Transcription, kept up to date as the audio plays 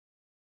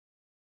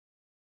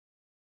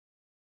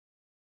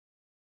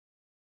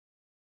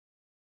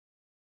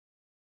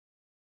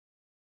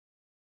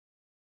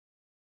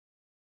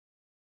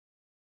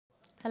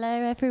Hello,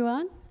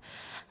 everyone.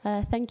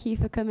 Thank you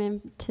for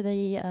coming to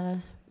the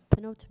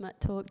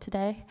penultimate talk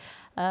today.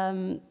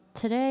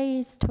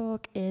 Today's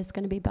talk is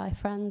going to be by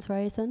Frans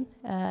Rosén.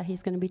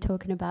 He's going to be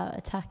talking about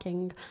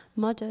attacking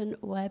modern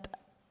web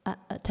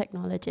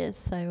technologies.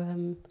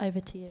 So over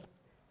to you.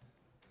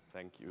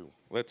 Thank you.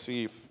 Let's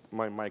see if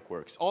my mic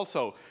works.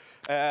 Also,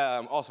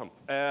 awesome.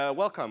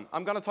 Welcome.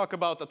 I'm going to talk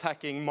about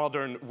attacking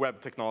modern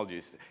web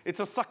technologies. It's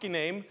a sucky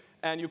name,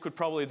 and you could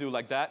probably do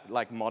like that,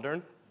 like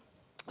modern.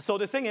 So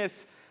the thing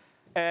is,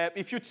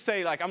 if you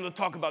say, like, I'm going to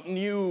talk about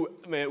new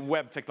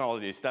web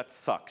technologies, that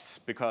sucks,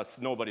 because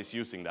nobody's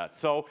using that.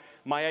 So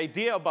my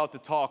idea about the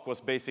talk was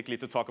basically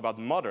to talk about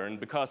modern,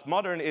 because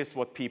modern is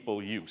what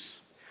people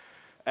use.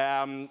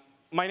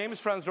 My name is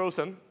Frans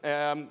Rosén.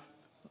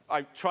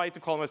 I try to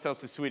call myself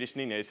the Swedish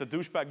ninja. It's a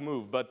douchebag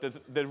move, but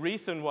the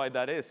reason why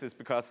that is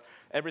because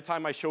every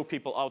time I show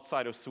people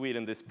outside of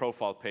Sweden this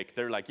profile pic,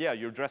 they're like, yeah,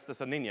 you're dressed as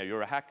a ninja,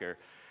 you're a hacker.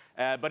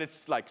 But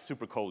it's like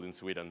super cold in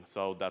Sweden,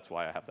 so that's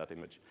why I have that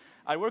image.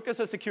 I work as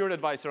a security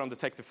advisor on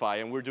Detectify,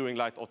 and we're doing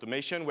light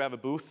automation. We have a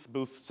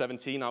booth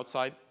 17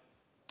 outside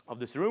of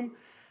this room.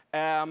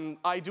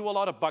 I do a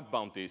lot of bug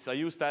bounties. I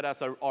use that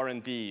as our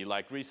R&D,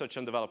 like research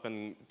and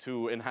development,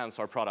 to enhance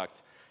our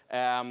product.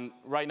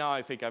 Right now,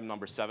 I think I'm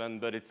number 7,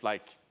 but it's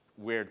like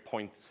weird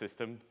point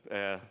system.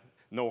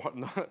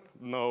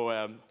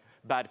 No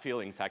bad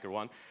feelings,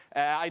 HackerOne.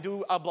 I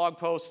do blog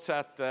posts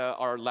at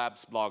our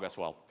lab's blog as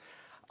well.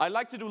 I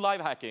like to do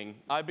live hacking.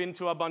 I've been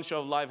to a bunch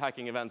of live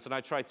hacking events, and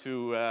I try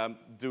to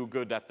do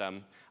good at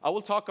them. I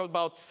will talk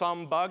about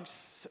some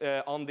bugs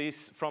from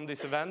these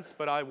events,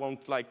 but I won't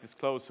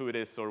disclose who it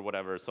is or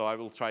whatever, so I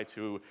will try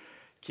to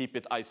keep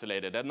it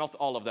isolated, and not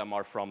all of them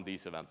are from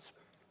these events.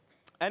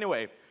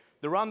 Anyway,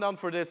 the rundown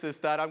for this is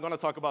that I'm going to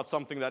talk about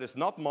something that is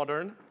not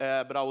modern,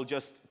 but I will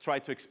just try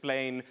to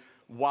explain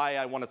why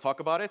I want to talk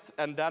about it,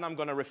 and then I'm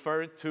going to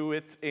refer to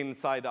it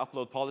inside the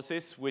upload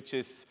policies, which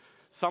is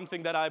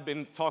something that I've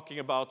been talking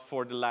about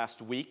for the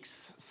last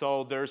weeks.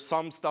 So there's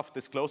some stuff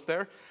disclosed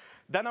there.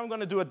 Then I'm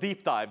going to do a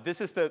deep dive. This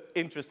is the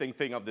interesting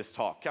thing of this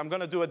talk. I'm going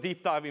to do a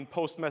deep dive in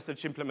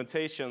postMessage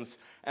implementations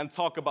and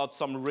talk about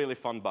some really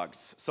fun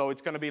bugs. So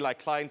it's going to be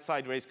like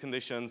client-side race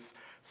conditions,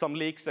 some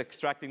leaks,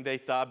 extracting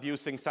data,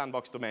 abusing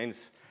sandbox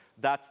domains.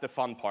 That's the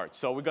fun part.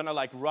 So we're going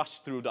to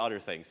rush through the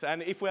other things.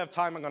 And if we have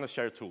time, I'm going to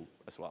share a tool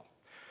as well.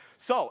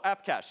 So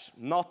app cache,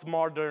 not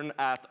modern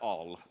at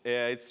all.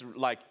 It's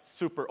like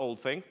super old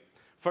thing.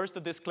 First,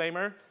 a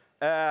disclaimer.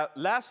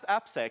 Last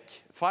AppSec,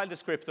 file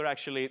descriptor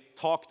actually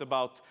talked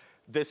about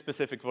this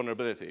specific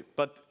vulnerability.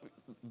 But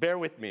bear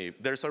with me.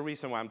 There's a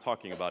reason why I'm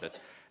talking about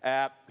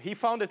it. He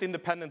found it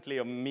independently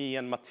of me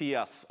and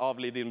Mattias av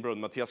Lidinbrunn,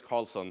 Mattias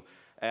Karlsson.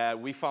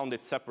 We found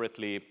it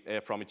separately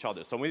from each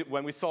other. So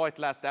when we saw it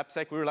last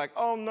AppSec, we were like,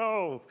 oh,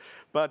 no.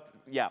 But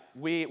yeah,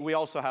 we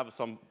also have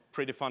some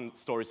pretty fun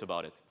stories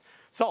about it.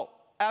 So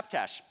app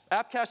cache.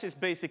 App cache is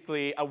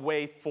basically a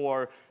way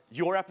for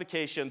your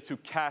application to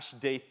cache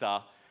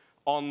data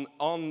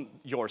on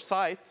your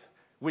site,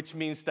 which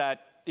means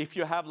that if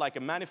you have a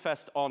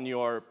manifest on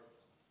your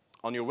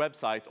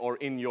website or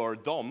in your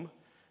DOM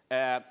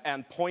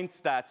and points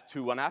that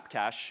to an app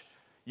cache,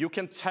 you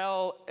can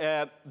tell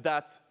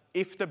that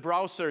if the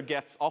browser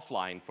gets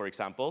offline, for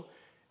example,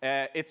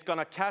 it's going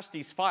to cache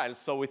these files,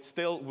 so it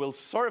still will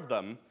serve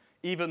them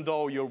even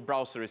though your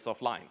browser is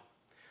offline.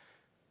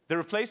 The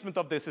replacement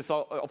of this is,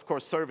 of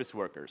course, service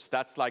workers.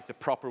 That's the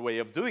proper way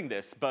of doing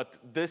this, but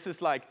this is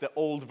the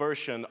old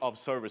version of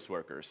service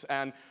workers.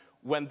 And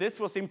when this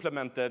was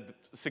implemented,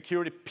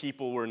 security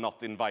people were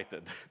not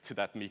invited to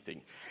that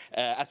meeting,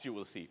 as you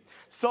will see.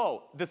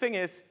 So the thing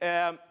is,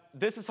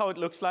 this is how it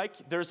looks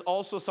like. There's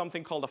also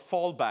something called a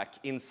fallback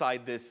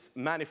inside this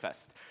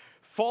manifest.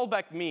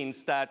 Fallback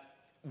means that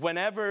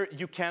whenever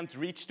you can't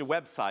reach the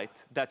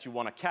website that you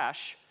want to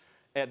cache,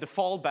 the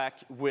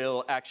fallback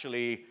will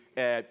actually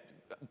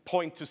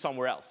point to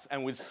somewhere else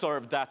and will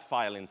serve that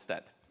file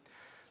instead.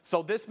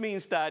 So this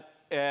means that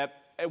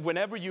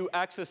whenever you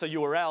access a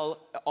URL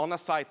on a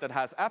site that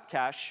has app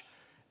cache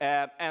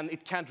and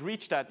it can't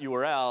reach that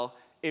URL,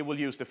 it will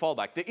use the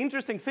fallback. The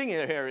interesting thing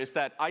here is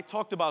that I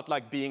talked about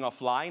being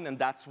offline, and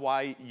that's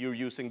why you're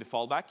using the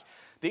fallback.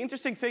 The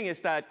interesting thing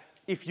is that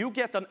if you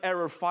get an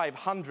error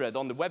 500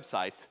 on the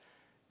website,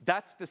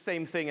 that's the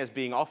same thing as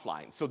being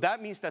offline. So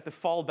that means that the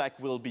fallback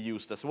will be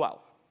used as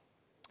well.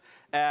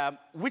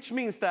 Which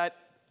means that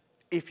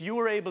if you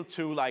were able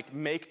to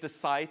make the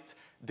site,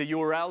 the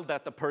URL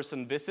that the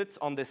person visits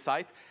on this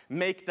site,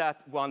 make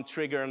that one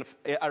trigger an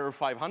error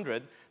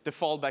 500, the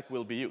fallback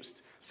will be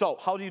used. So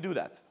how do you do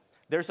that?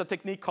 There's a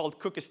technique called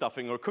cookie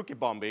stuffing or cookie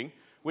bombing,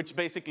 which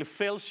basically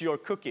fills your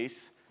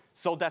cookies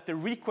so that the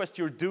request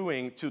you're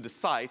doing to the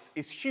site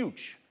is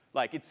huge.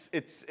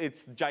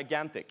 It's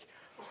gigantic.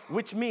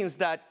 Which means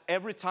that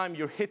every time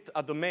you hit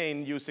a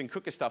domain using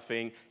cookie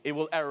stuffing, it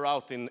will error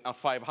out in a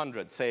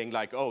 500, saying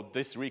oh,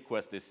 this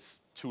request is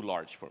too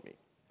large for me.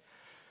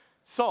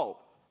 So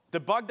the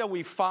bug that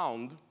we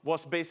found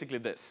was basically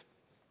this.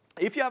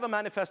 If you have a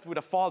manifest with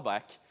a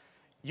fallback,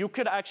 you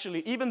could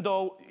actually, even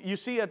though you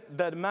see that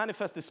the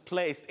manifest is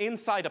placed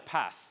inside a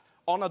path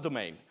on a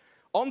domain.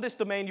 On this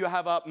domain, you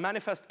have a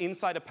manifest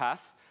inside a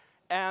path.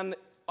 And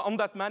on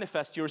that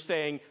manifest, you're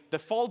saying the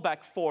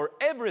fallback for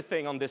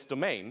everything on this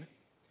domain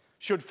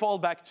should fall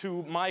back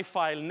to my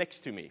file next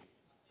to me.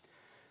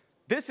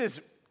 This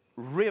is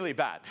really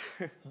bad,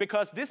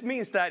 because this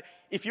means that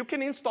if you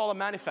can install a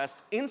manifest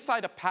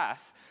inside a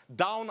path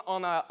down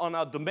on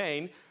a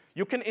domain,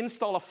 you can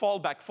install a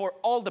fallback for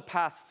all the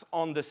paths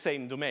on the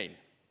same domain.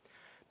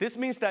 This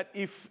means that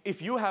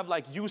if you have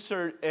like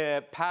user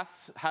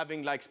paths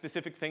having like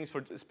specific things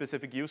for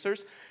specific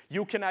users,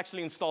 you can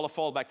actually install a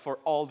fallback for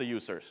all the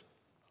users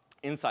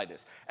inside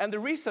this. And the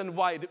reason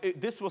why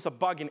this was a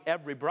bug in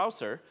every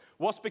browser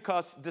was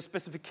because the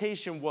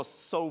specification was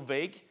so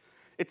vague.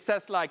 It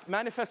says like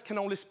manifest can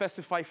only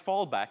specify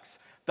fallbacks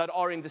that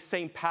are in the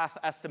same path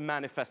as the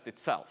manifest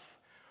itself.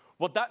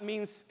 What that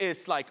means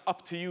is like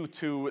up to you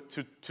to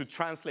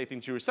translate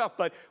into yourself.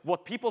 But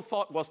what people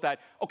thought was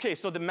that, OK,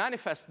 so the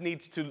manifest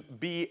needs to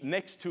be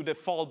next to the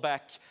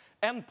fallback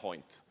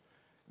endpoint.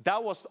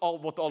 That was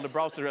what all the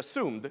browsers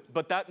assumed.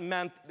 But that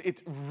meant,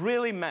 it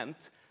really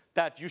meant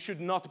that you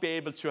should not be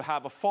able to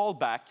have a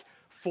fallback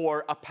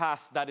for a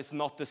path that is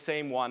not the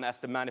same one as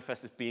the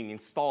manifest is being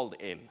installed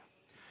in.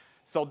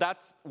 So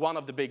that's one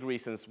of the big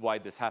reasons why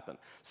this happened.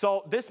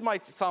 So this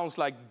might sound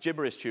like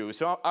gibberish to you.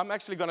 So I'm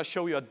actually going to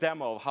show you a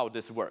demo of how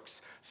this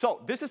works.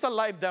 So this is a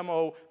live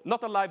demo,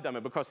 not a live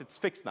demo because it's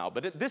fixed now,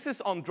 but this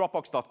is on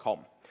Dropbox.com.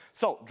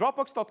 So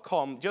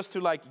Dropbox.com, just to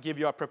like give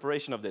you a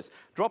preparation of this,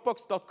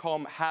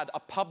 Dropbox.com had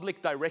a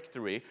public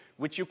directory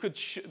which you could,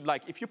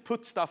 like if you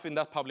put stuff in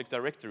that public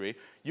directory,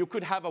 you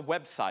could have a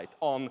website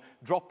on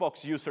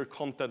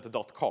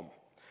dropboxusercontent.com.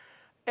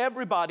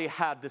 Everybody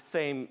had the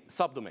same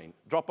subdomain,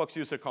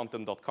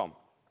 dropboxusercontent.com.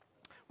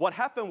 What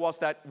happened was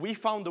that we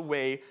found a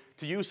way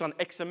to use an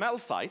XML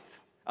site,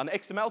 an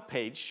XML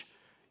page,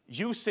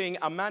 using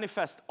a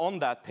manifest on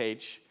that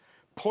page,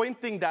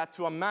 pointing that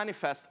to a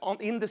manifest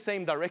in the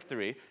same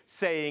directory,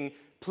 saying,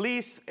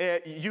 please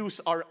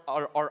use our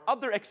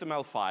other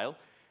XML file.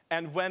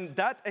 And when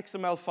that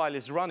XML file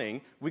is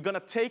running, we're going to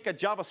take a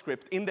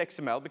JavaScript in the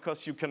XML,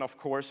 because you can, of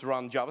course,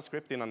 run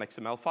JavaScript in an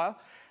XML file.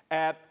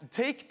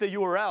 Take the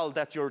URL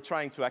that you're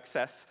trying to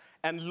access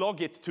and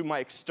log it to my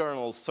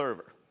external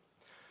server.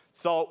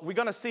 So we're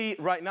going to see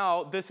right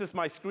now, this is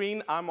my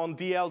screen. I'm on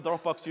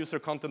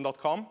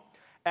dl.dropboxusercontent.com.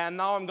 And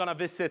now I'm going to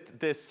visit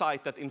this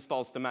site that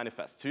installs the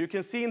manifest. So you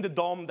can see in the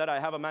DOM that I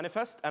have a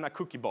manifest and a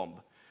cookie bomb,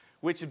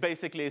 which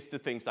basically is the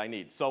things I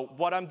need. So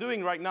what I'm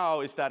doing right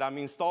now is that I'm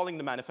installing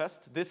the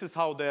manifest. This is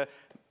how the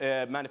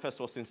manifest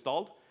was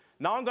installed.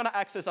 Now I'm going to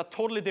access a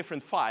totally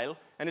different file,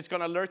 and it's going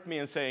to alert me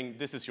and saying,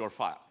 this is your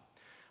file.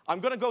 I'm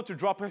going to go to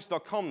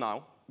Dropbox.com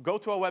now, go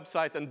to a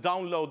website and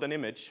download an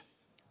image.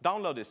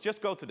 Download this,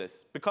 just go to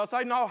this. Because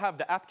I now have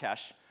the app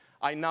cache,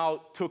 I now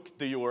took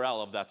the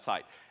URL of that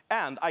site.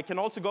 And I can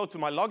also go to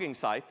my logging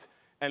site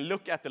and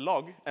look at the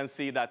log and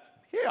see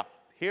that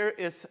here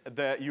is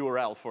the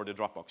URL for the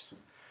Dropbox.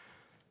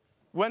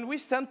 When we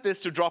sent this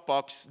to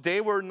Dropbox, they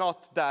were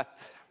not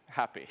that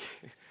happy.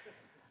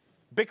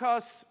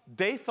 Because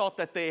they thought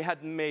that they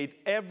had made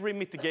every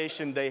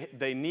mitigation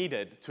they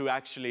needed to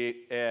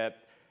actually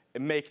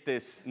make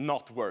this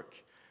not work.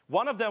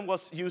 One of them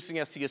was using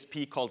a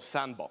CSP called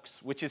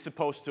Sandbox, which is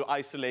supposed to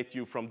isolate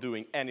you from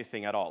doing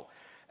anything at all.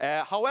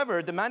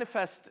 However, the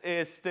manifest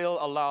is still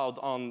allowed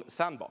on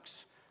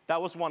Sandbox.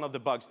 That was one of the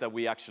bugs that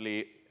we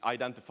actually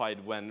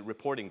identified when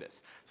reporting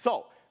this.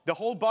 So the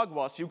whole bug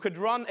was you could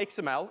run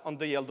XML on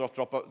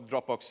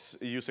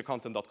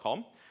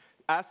dl.dropboxusercontent.com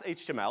as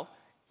HTML.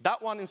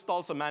 That one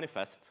installs a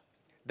manifest.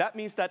 That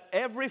means that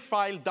every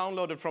file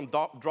downloaded from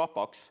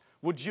Dropbox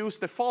would use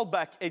the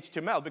fallback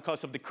HTML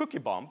because of the cookie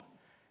bomb,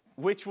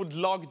 which would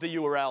log the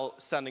URL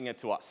sending it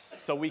to us.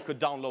 So we could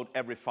download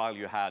every file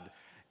you had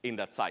in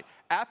that site.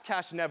 App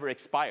cache never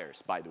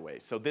expires, by the way.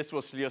 So this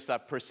was just a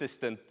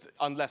persistent,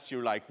 unless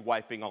you're like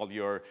wiping all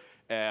your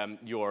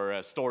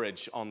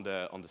storage on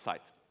the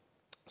site.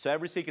 So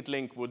every secret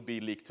link would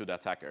be leaked to the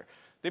attacker.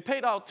 They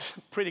paid out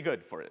pretty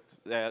good for it.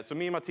 So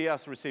me and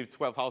Matthias received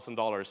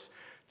 $12,000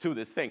 to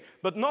this thing.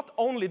 But not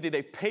only did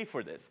they pay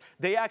for this,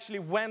 they actually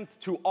went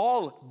to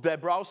all the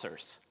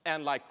browsers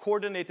and like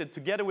coordinated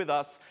together with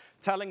us,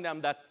 telling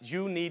them that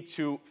you need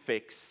to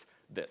fix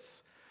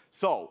this.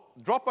 So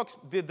Dropbox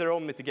did their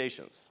own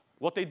mitigations.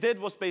 What they did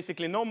was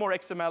basically no more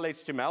XML,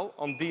 HTML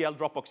on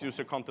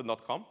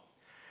dl.dropboxusercontent.com.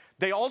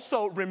 They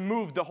also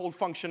removed the whole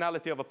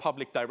functionality of a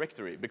public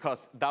directory,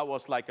 because that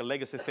was like a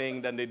legacy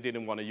thing, then they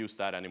didn't want to use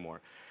that anymore.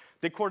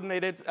 They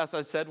coordinated, as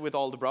I said, with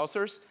all the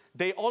browsers.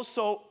 They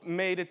also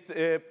made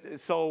it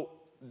so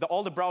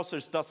all the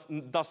browsers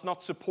does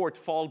not support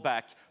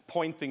fallback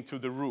pointing to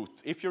the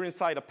root. If you're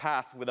inside a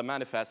path with a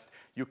manifest,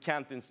 you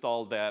can't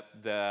install the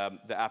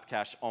app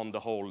cache on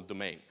the whole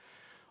domain.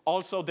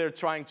 Also, they're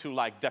trying to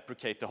like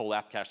deprecate the whole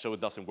app cache so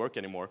it doesn't work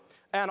anymore.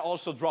 And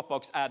also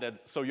Dropbox added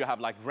so you have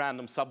like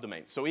random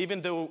subdomains. So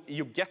even though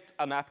you get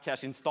an app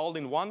cache installed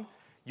in one,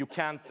 you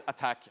can't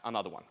attack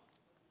another one.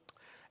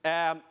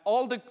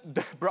 All the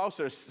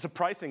browsers,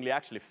 surprisingly,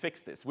 actually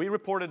fixed this. We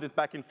reported it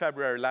back in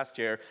February last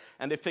year,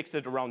 and they fixed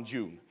it around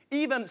June.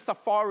 Even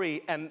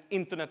Safari and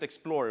Internet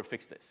Explorer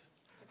fixed this.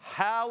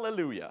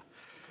 Hallelujah.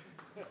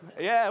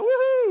 Yeah,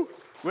 woohoo!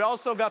 We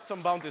also got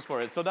some bounties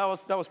for it, so that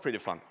was pretty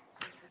fun.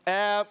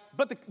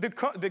 But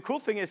the cool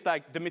thing is,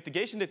 like, the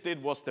mitigation it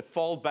did was the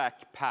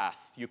fallback path.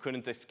 You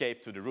couldn't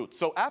escape to the root.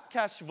 So app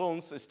cache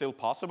vulns is still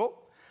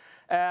possible.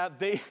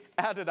 They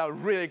added a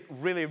really,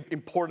 really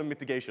important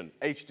mitigation,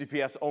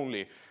 HTTPS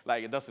only.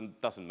 Like, it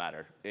doesn't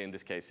matter in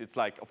this case. It's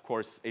like, of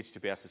course,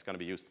 HTTPS is going to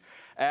be used.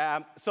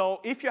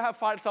 So if you have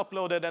files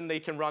uploaded and they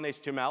can run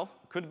HTML,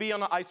 could be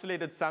on an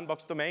isolated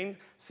sandbox domain,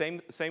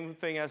 same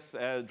thing as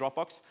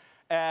Dropbox,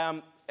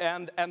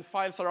 and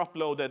files are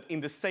uploaded in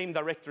the same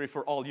directory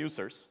for all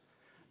users,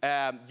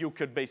 you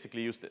could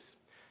basically use this.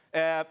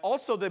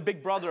 Also, the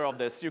big brother of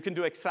this, you can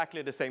do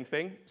exactly the same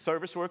thing.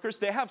 Service workers,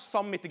 they have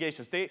some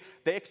mitigations. They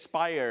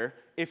expire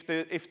if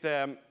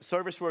the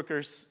service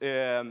workers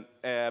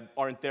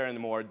aren't there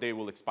anymore. They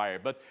will expire,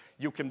 but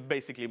you can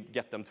basically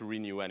get them to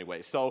renew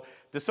anyway. So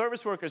the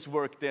service workers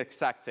work the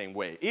exact same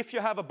way. If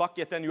you have a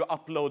bucket and you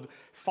upload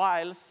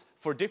files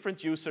for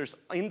different users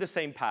in the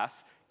same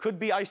path, could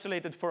be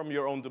isolated from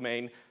your own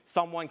domain.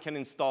 Someone can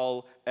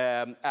install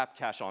app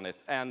cache on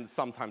it, and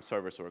sometimes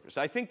service workers.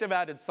 I think they've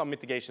added some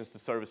mitigations to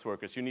service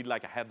workers. You need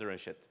like a header and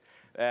shit.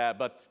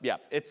 But yeah,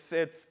 it's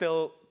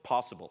still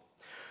possible.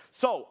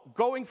 So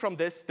going from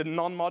this, the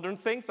non-modern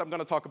things, I'm going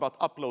to talk about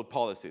upload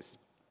policies.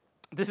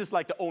 This is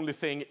like the only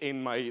thing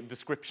in my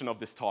description of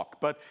this talk,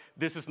 but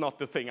this is not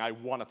the thing I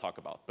want to talk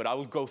about. But I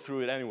will go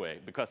through it anyway,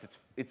 because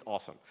it's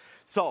awesome.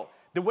 So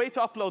the way to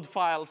upload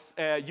files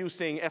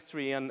using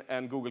S3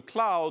 and Google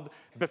Cloud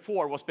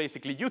before was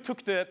basically you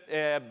took the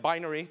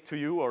binary to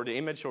you, or the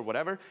image or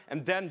whatever,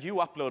 and then you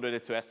uploaded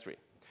it to S3.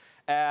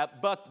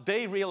 But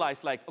they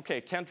realized, like, OK,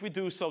 can't we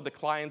do so the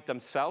client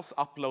themselves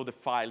upload the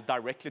file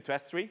directly to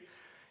S3?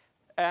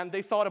 And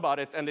they thought about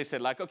it, and they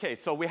said, like, OK,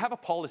 so we have a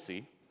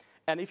policy.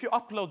 And if you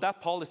upload that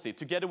policy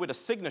together with a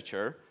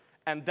signature,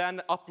 and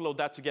then upload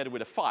that together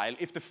with a file,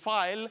 if the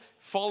file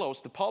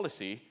follows the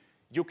policy,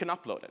 you can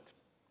upload it.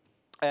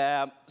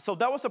 So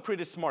that was a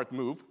pretty smart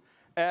move.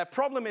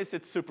 Problem is,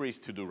 it's super easy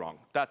to do wrong.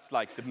 That's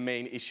like the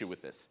main issue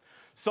with this.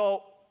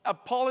 So a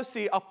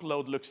policy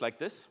upload looks like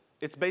this.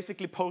 It's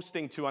basically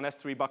posting to an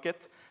S3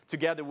 bucket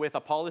together with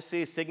a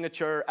policy,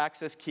 signature,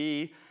 access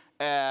key,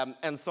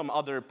 and some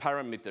other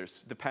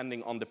parameters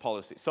depending on the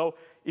policy. So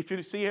if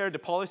you see here the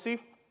policy,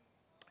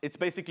 it's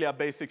basically a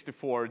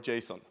base64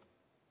 JSON.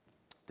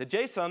 The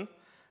JSON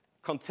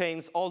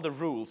contains all the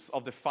rules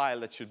of the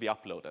file that should be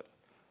uploaded.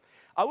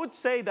 I would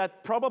say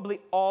that probably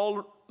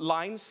all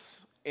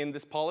lines in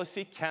this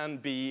policy can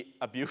be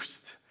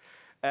abused,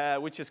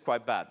 which is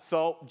quite bad.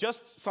 So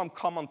just some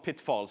common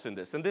pitfalls in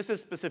this. And this is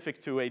specific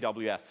to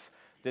AWS,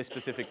 this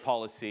specific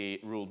policy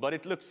rule. But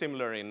it looks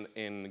similar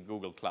in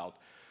Google Cloud.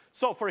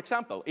 So for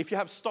example, if you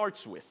have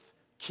starts with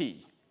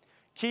key,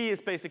 key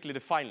is basically the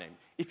file name.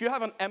 If you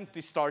have an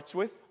empty starts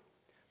with,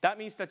 that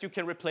means that you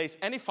can replace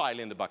any file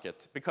in the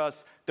bucket,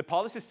 because the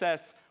policy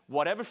says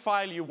whatever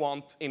file you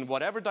want, in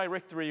whatever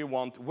directory you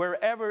want,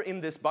 wherever in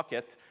this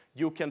bucket,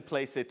 you can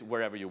place it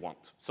wherever you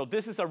want. So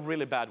this is a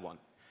really bad one.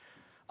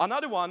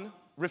 Another one,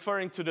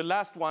 referring to the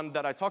last one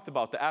that I talked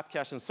about, the app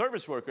cache and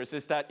service workers,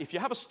 is that if you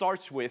have a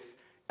starts with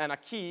and a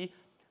key,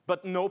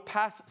 but no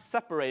path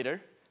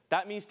separator,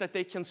 that means that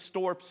they can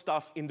store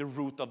stuff in the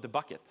root of the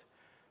bucket.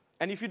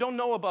 And if you don't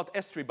know about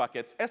S3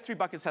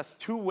 buckets has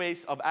two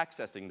ways of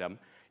accessing them.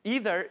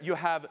 Either you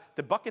have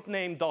the bucket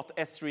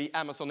name.s3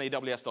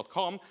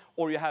 amazonaws.com,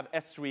 or you have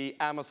s3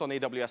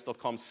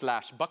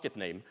 amazonaws.com/bucket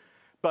name.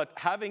 But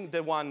having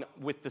the one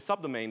with the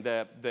subdomain,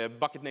 the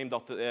bucket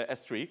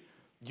name.s3,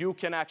 you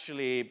can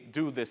actually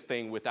do this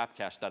thing with app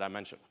cache that I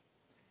mentioned.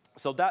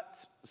 So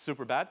that's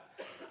super bad.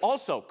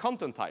 Also,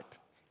 content type.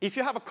 If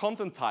you have a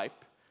content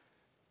type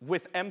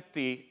with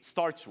empty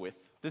starts with,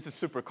 this is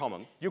super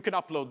common, you can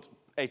upload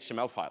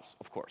HTML files,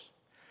 of course.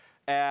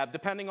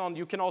 Depending on,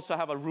 you can also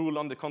have a rule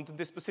on the content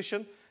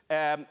disposition.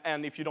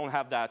 And if you don't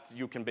have that,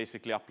 you can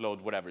basically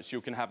upload whatever. So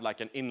you can have like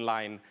an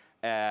inline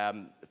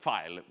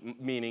file,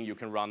 meaning you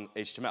can run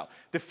HTML.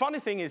 The funny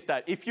thing is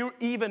that if you're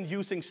even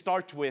using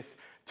start with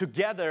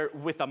together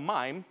with a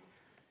MIME,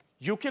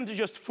 you can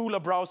just fool a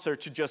browser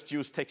to just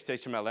use text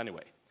HTML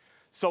anyway.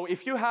 So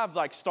if you have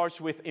like starts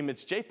with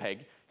image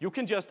JPEG, you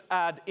can just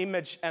add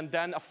image and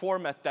then a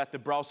format that the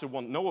browser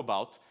won't know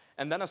about,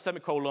 and then a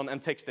semicolon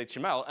and text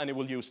HTML, and it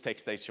will use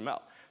text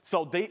HTML.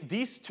 So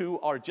these two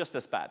are just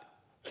as bad.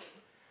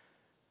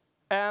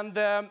 And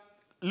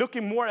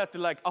looking more at the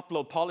like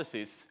upload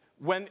policies,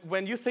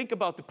 when you think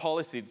about the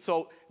policy,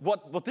 so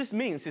what this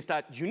means is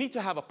that you need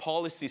to have a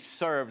policy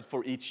served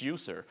for each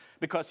user.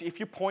 Because if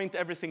you point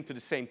everything to the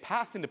same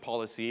path in the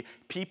policy,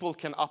 people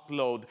can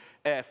upload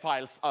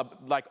files,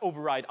 like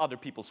override other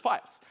people's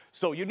files.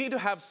 So you need to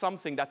have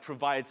something that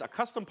provides a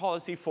custom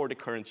policy for the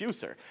current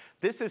user.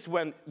 This is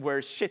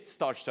where shit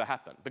starts to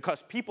happen,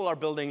 because people are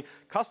building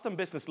custom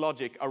business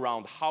logic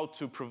around how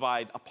to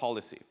provide a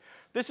policy.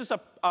 This is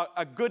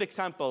a good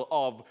example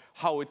of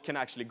how it can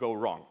actually go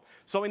wrong.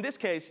 So in this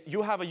case,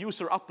 you have a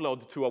user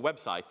upload to a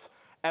website.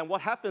 And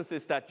what happens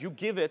is that you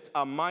give it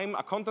a MIME,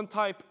 a content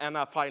type, and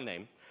a file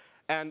name.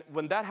 And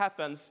when that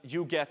happens,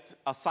 you get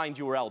a signed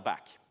URL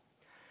back.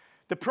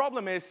 The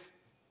problem is,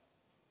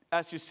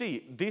 as you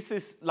see, this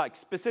is like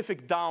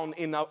specific down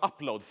in an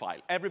upload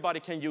file. Everybody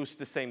can use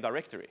the same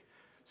directory.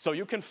 So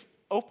you can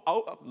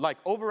like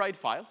override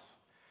files.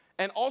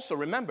 And also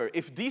remember,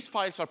 if these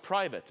files are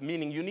private,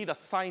 meaning you need a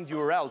signed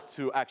URL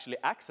to actually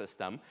access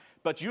them,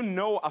 but you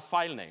know a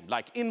file name,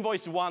 like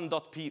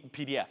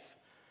invoice1.pdf,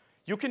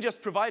 you can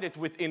just provide it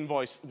with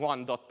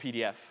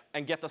invoice1.pdf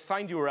and get a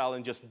signed URL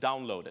and just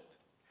download it.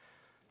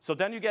 So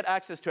then you get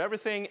access to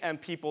everything, and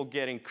people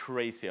getting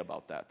crazy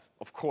about that.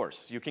 Of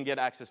course, you can get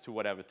access to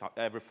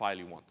whatever file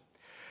you want.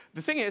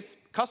 The thing is,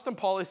 custom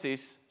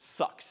policies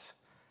sucks.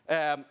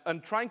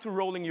 And trying to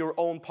rolling your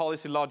own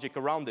policy logic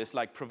around this,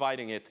 like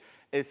providing it,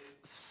 is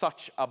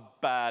such a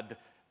bad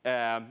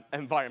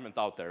environment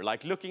out there.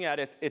 Like looking at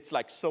it, it's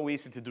like so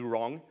easy to do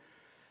wrong.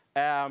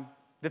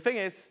 The thing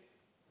is,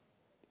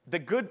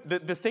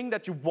 the thing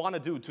that you want to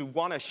do, to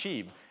want to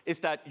achieve,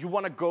 is that you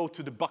want to go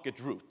to the bucket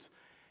root.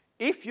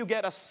 If you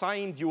get a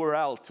signed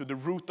URL to the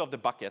root of the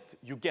bucket,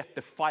 you get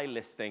the file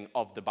listing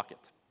of the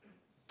bucket.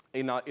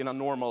 In a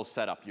normal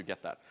setup, you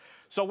get that.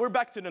 So we're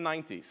back to the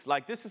 90s.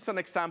 Like, this is an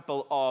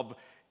example of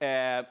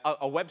a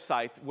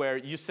website where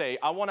you say,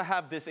 I want to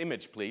have this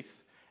image,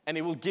 please, and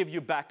it will give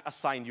you back a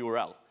signed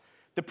URL.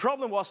 The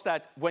problem was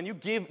that when you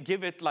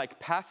give it like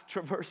path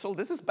traversal,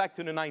 this is back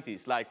to the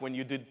 90s, like when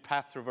you did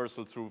path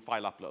traversal through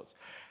file uploads.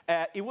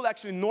 It will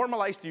actually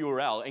normalize the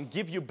URL and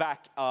give you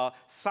back a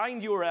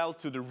signed URL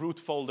to the root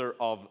folder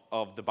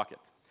of the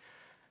bucket.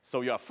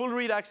 So you have full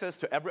read access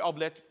to every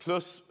object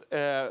plus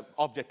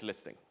object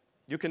listing.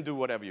 You can do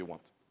whatever you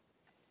want.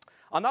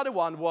 Another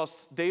one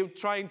was they were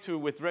trying to,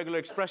 with regular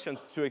expressions,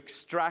 to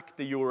extract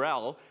the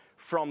URL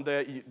from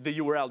the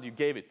URL you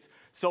gave it.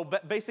 So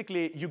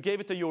basically, you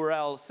gave it a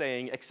URL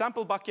saying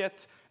example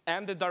bucket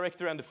and the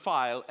directory and the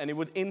file, and it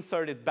would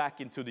insert it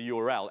back into the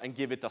URL and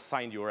give it a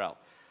signed URL.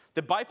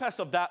 The bypass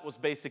of that was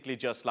basically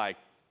just like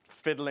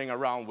fiddling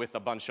around with a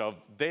bunch of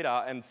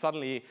data, and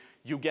suddenly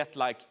you get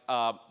like,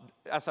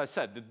 as I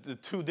said, the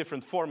two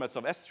different formats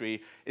of S3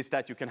 is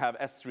that you can have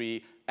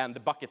S3 and the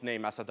bucket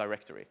name as a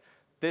directory.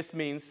 This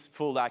means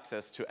full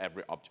access to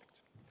every object.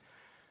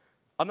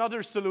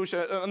 Another solution,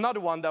 another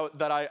one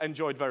that I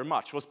enjoyed very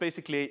much was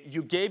basically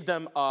you gave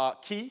them a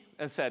key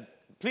and said,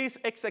 please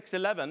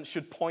XX11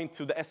 should point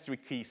to the S3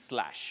 key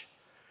 /.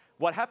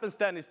 What happens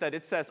then is that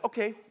it says,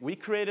 OK, we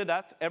created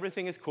that.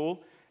 Everything is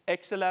cool.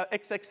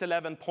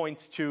 XX11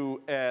 points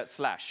to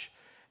 /.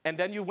 And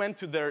then you went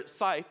to their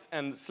site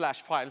and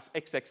 /files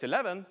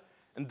XX11,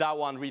 and that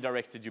one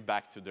redirected you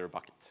back to their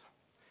bucket.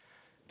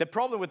 The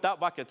problem with that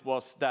bucket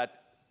was that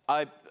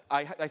I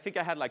think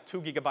I had like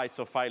 2 gigabytes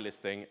of file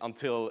listing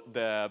until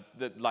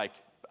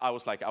I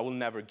was like, I will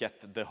never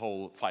get the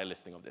whole file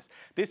listing of this.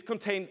 This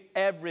contained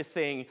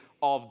everything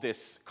of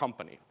this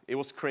company. It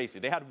was crazy.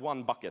 They had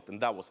one bucket, and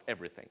that was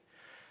everything.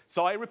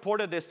 So I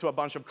reported this to a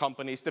bunch of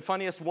companies. The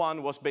funniest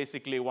one was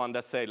basically one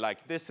that said,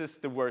 like, this is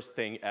the worst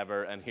thing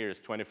ever, and here's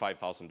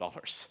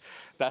 $25,000.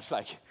 That's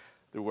like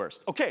the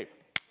worst. OK,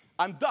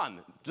 I'm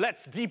done.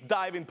 Let's deep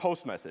dive in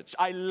postMessage.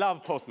 I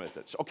love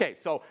postMessage. OK,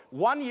 so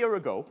 1 year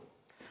ago,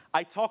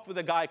 I talked with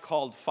a guy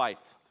called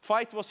Fight.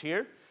 Fight was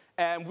here,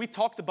 and we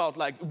talked about,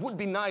 like, it would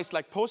be nice,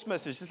 like,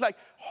 postMessage. It's, like,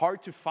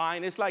 hard to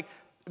find. It's, like,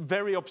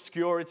 very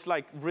obscure. It's,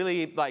 like,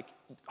 really, like,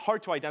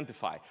 hard to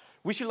identify.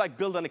 We should, like,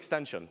 build an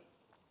extension.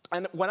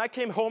 And when I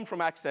came home from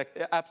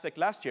AppSec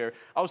last year,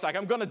 I was like,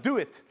 I'm going to do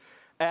it.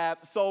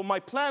 So my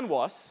plan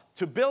was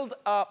to build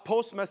a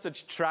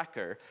postMessage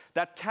tracker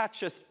that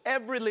catches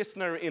every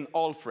listener in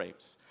all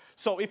frames.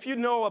 So if you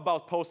know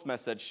about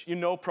postMessage, you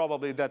know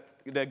probably that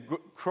the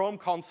Chrome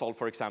console,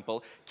 for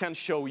example, can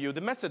show you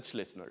the message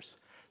listeners.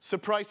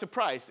 Surprise,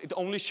 surprise, it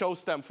only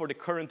shows them for the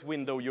current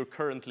window you're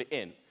currently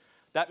in.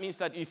 That means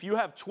that if you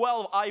have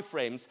 12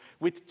 iframes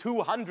with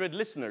 200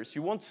 listeners,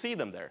 you won't see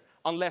them there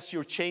unless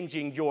you're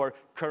changing your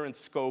current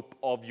scope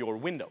of your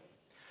window.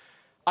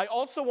 I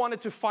also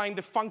wanted to find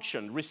the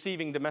function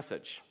receiving the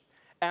message.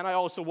 And I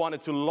also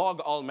wanted to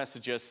log all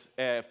messages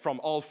from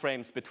all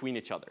frames between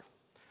each other.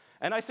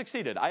 And I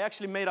succeeded. I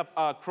actually made up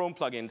a Chrome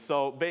plugin.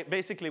 So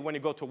basically, when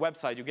you go to a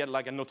website, you get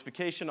like a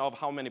notification of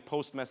how many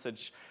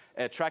postMessage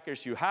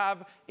trackers you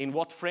have, in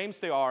what frames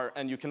they are,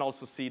 and you can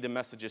also see the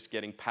messages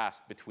getting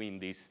passed between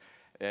these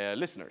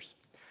listeners.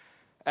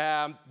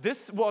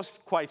 This was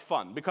quite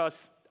fun,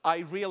 because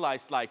I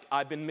realized, like,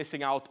 I've been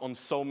missing out on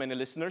so many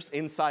listeners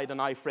inside an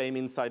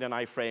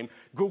iframe.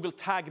 Google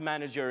Tag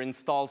Manager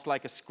installs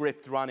like a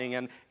script running,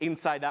 and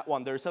inside that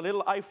one, there's a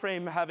little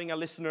iframe having a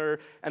listener,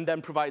 and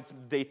then provides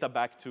data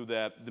back to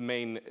the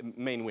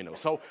main window.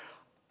 So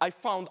I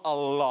found a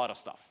lot of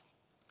stuff.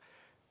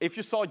 If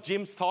you saw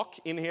Jim's talk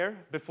in here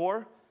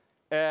before,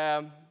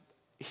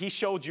 he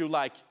showed you,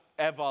 like,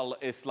 eval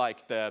is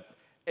like the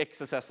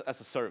XSS as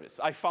a service.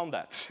 I found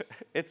that.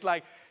 It's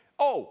like,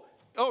 oh,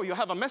 oh, you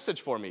have a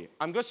message for me.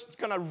 I'm just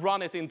going to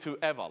run it into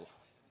eval,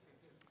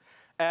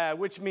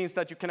 which means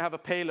that you can have a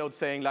payload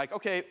saying, like,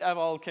 OK,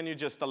 eval, can you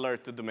just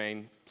alert the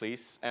domain,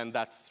 please? And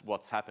that's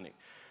what's happening.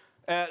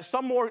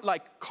 Some more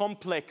like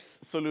complex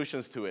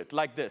solutions to it,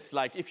 like this.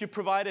 Like if you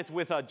provide it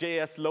with a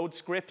JS load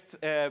script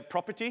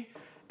property,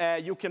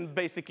 you can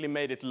basically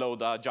make it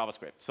load a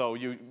JavaScript. So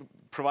you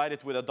provide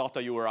it with a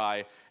 .a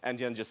URI, and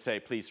then just say,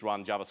 please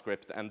run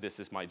JavaScript, and this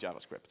is my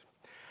JavaScript.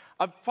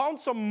 I've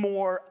found some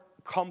more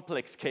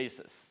complex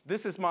cases.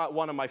 This is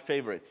one of my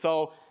favorites.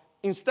 So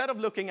instead of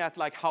looking at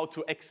like how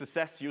to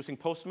XSS using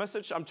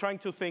postMessage, I'm trying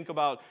to think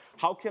about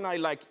how can I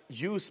like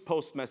use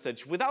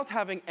postMessage without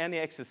having any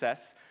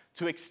XSS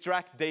to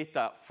extract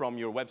data from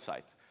your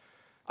website.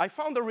 I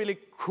found a really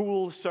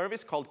cool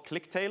service called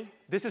ClickTail.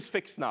 This is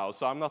fixed now,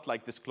 so I'm not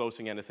like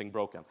disclosing anything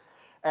broken.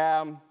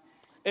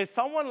 Is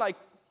someone like,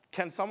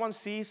 can someone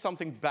see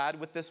something bad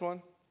with this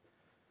one?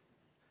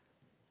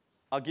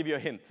 I'll give you a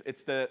hint.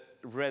 It's the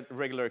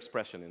regular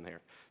expression in here.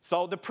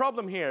 So the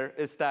problem here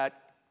is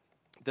that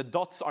the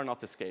dots are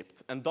not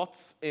escaped. And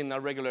dots in a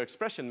regular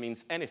expression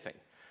means anything.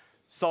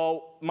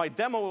 So my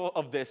demo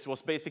of this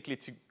was basically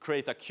to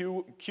create a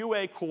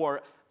QA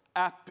core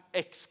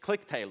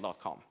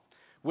appxclicktail.com,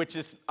 which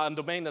is a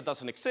domain that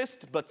doesn't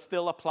exist, but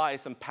still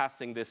applies and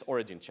passing this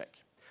origin check.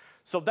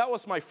 So that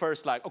was my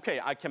first, like, OK,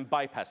 I can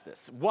bypass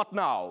this. What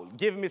now?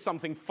 Give me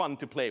something fun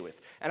to play with.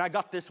 And I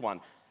got this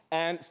one.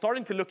 And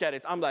starting to look at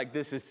it, I'm like,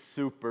 this is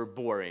super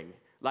boring.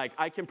 Like,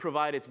 I can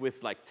provide it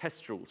with like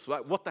test rules.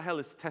 Like, what the hell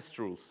is test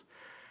rules?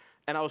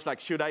 And I was like,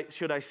 should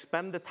I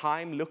spend the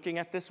time looking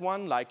at this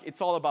one? Like,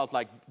 it's all about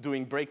like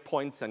doing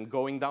breakpoints and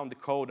going down the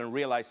code and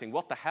realizing,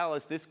 what the hell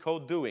is this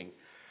code doing?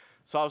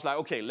 So I was like,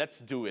 OK, let's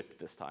do it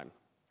this time.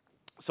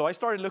 So I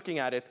started looking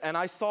at it, and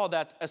I saw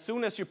that as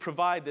soon as you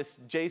provide this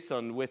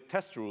JSON with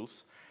test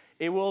rules,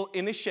 it will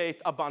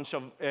initiate a bunch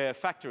of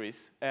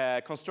factories,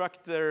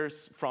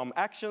 constructors from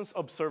actions,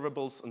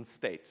 observables, and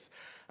states.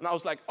 And I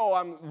was like, oh,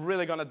 I'm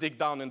really going to dig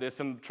down in this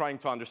and trying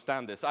to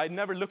understand this. I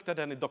never looked at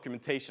any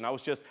documentation. I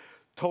was just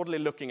totally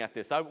looking at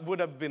this. I would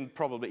have been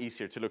probably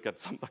easier to look at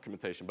some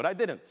documentation, but I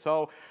didn't.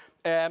 So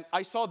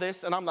I saw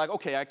this, and I'm like,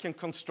 OK, I can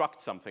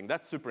construct something.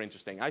 That's super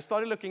interesting. I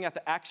started looking at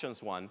the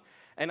actions one,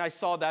 and I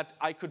saw that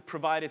I could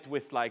provide it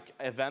with like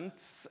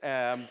events,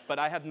 but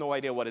I had no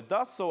idea what it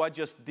does, so I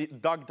just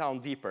dug down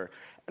deeper.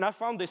 And I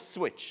found this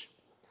switch.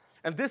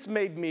 And this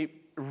made me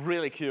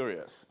really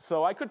curious.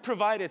 So I could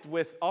provide it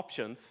with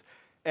options,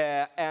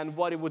 and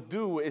what it would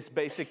do is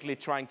basically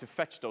trying to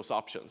fetch those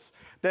options.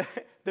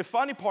 The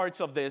funny parts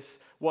of this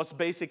was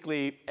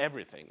basically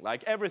everything.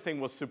 Like,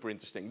 everything was super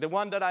interesting. The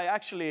one that I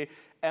actually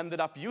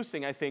ended up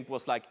using, I think,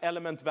 was like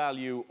element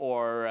value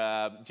or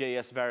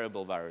JS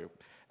variable value.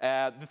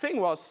 The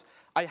thing was,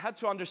 I had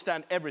to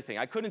understand everything.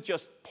 I couldn't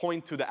just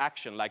point to the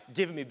action, like,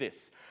 give me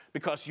this.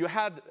 Because you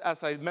had,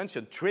 as I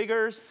mentioned,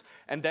 triggers,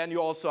 and then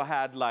you also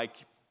had, like,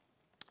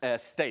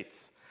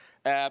 states.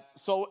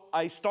 So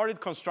I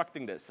started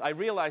constructing this. I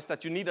realized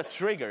that you need a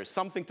trigger,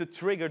 something to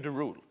trigger the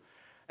rule.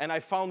 And I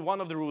found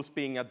one of the rules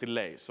being a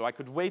delay. So I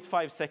could wait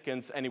 5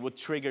 seconds, and it would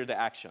trigger the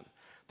action.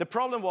 The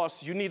problem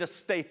was you need a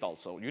state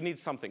also. You need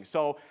something.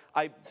 So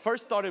I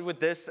first started with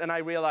this, and I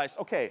realized,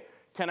 OK,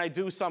 can I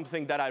do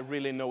something that I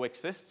really know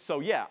exists? So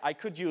yeah, I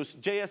could use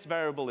JS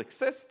variable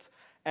exist,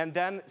 and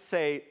then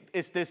say,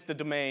 is this the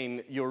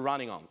domain you're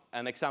running on?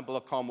 And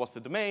example.com was the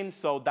domain,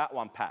 so that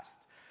one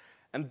passed.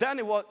 And then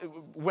it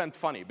went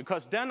funny,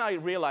 because then I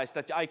realized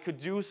that I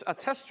could use a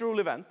test rule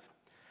event,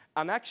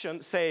 an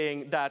action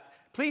saying that,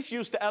 please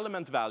use the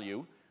element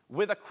value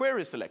with a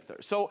query selector.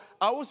 So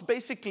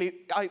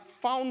I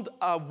found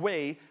a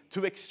way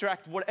to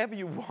extract whatever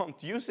you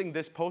want using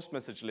this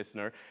postMessage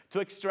listener to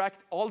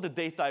extract all the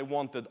data I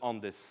wanted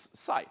on this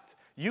site,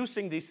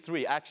 using these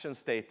 3, action,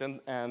 state,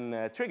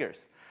 and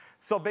triggers.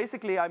 So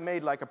basically, I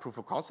made like a proof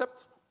of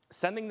concept,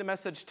 sending the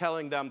message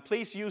telling them,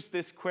 please use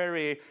this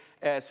query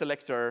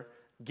selector,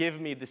 give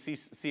me the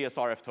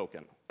CSRF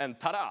token. And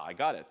ta-da, I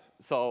got it.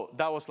 So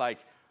that was like,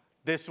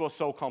 this was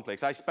so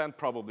complex. I spent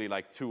probably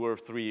like 2 or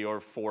 3 or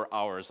 4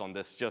 hours on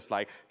this, just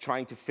like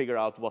trying to figure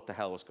out what the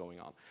hell was going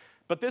on.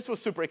 But this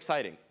was super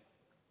exciting.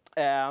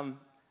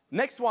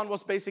 Next one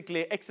was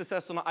basically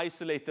XSS on an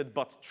isolated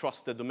but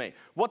trusted domain.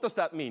 What does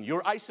that mean?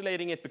 You're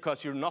isolating it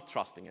because you're not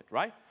trusting it,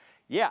 right?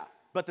 Yeah,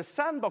 but the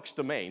sandbox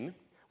domain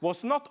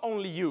was not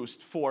only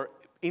used for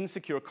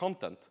insecure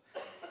content,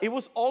 it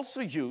was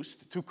also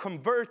used to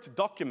convert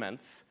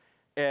documents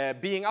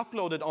being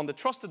uploaded on the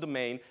trusted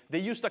domain. They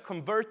used a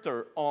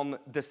converter on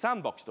the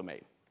sandbox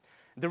domain.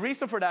 The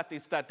reason for that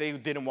is that they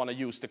didn't want to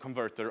use the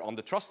converter on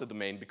the trusted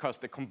domain because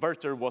the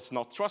converter was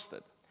not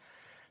trusted.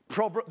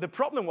 The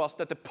problem was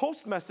that the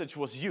postMessage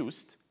was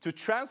used to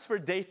transfer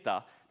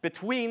data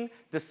between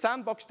the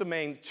sandbox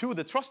domain to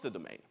the trusted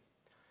domain.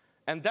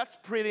 And that's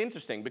pretty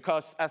interesting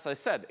because, as I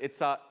said,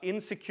 it's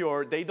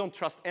insecure. They don't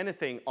trust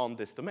anything on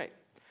this domain.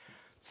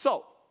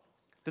 So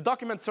the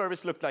document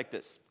service looked like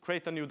this.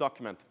 Create a new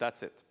document.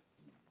 That's it.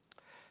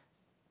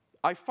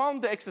 I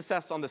found the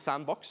XSS on the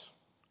sandbox.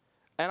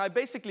 And I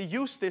basically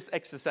used this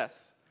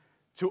XSS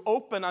to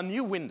open a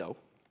new window,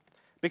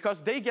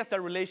 because they get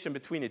their relation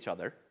between each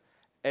other.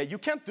 You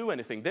can't do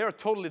anything. They are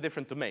totally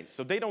different domains,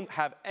 so they don't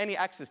have any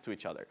access to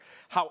each other.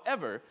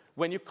 However,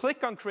 when you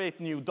click on Create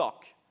New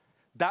Doc,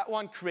 that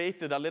one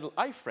created a little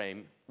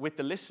iframe with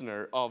the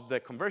listener of the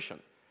conversion.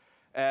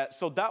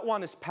 So that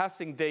one is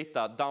passing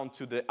data down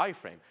to the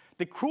iframe.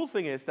 The cool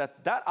thing is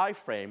that that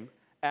iframe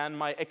and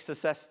my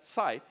XSS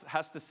site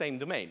has the same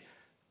domain.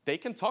 They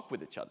can talk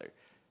with each other.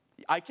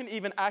 I can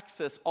even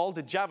access all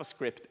the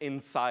JavaScript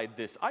inside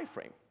this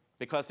iframe,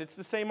 because it's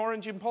the same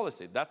origin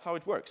policy. That's how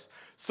it works.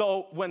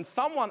 So when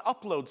someone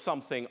uploads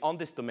something on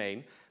this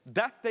domain,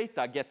 that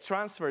data gets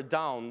transferred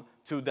down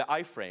to the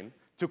iframe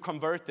to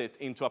convert it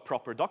into a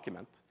proper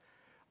document.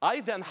 I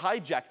then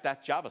hijack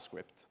that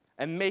JavaScript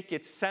and make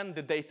it send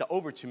the data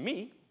over to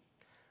me,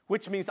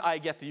 which means I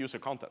get the user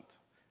content,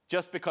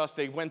 just because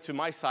they went to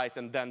my site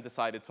and then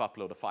decided to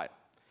upload a file,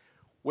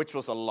 which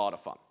was a lot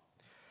of fun.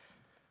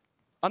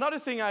 Another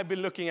thing I've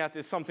been looking at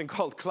is something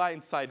called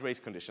client-side race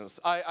conditions.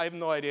 I have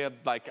no idea,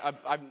 like,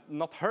 I've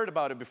not heard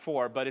about it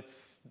before, but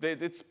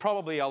it's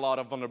probably a lot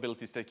of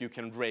vulnerabilities that you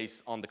can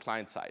raise on the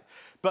client side.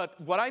 But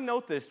what I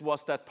noticed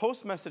was that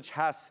postMessage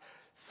has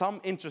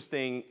some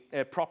interesting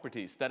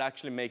properties that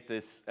actually make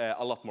this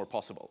a lot more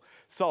possible.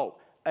 So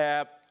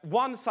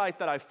one site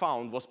that I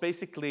found was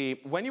basically,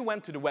 when you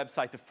went to the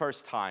website the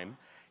first time,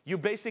 you're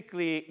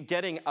basically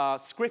getting a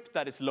script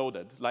that is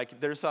loaded. Like,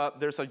 there's a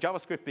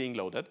JavaScript being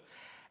loaded.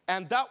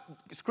 And that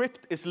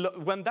script is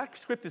when that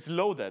script is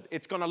loaded,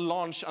 it's going to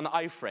launch an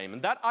iframe.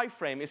 And that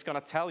iframe is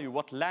going to tell you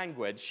what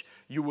language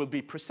you will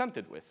be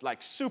presented with,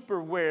 like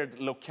super weird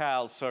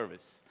locale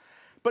service.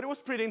 But it was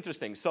pretty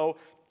interesting. So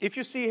if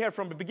you see here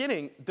from the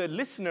beginning, the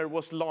listener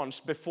was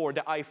launched before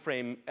the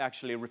iframe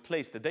actually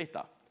replaced the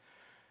data.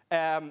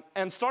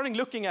 And starting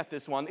looking at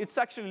this one, it's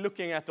actually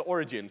looking at the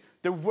origin.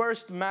 The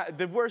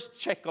worst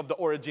check of the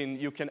origin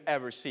you can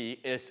ever see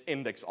is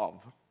index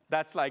of.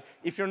 That's like,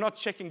 if you're not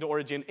checking the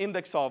origin,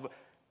 index of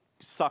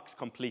sucks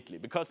completely.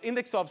 Because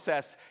index of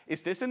says,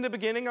 is this in the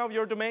beginning of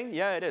your domain?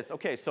 Yeah, it is.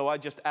 OK, so I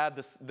just add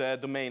the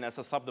domain as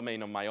a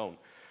subdomain of my own.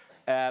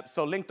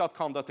 So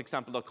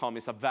link.com.example.com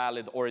is a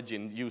valid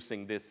origin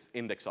using this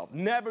index of.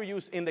 Never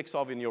use index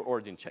of in your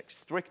origin checks.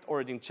 Strict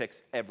origin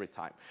checks every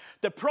time.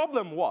 The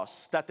problem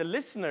was that the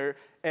listener,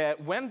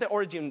 when the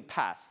origin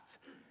passed,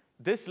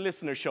 this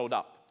listener showed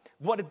up.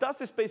 What it does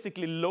is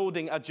basically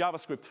loading a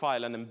JavaScript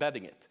file and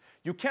embedding it.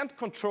 You can't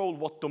control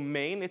what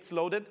domain it's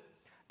loaded,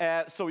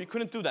 so you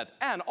couldn't do that.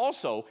 And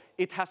also,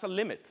 it has a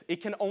limit.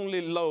 It can only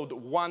load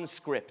one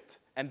script,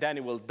 and then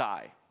it will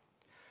die.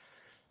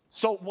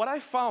 So what I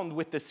found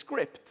with the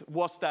script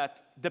was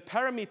that the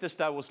parameters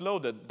that was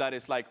loaded, that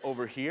is like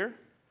over here,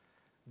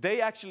 they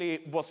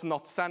actually was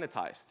not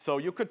sanitized. So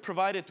you could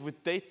provide it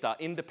with data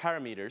in the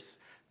parameters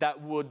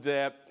that would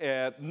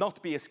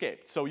not be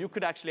escaped. So you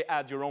could actually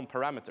add your own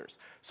parameters.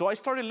 So I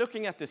started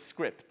looking at this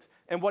script.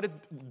 And what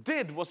it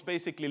did was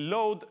basically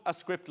load a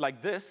script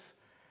like this.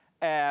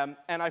 And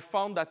I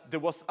found that there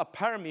was a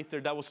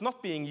parameter that was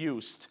not being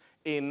used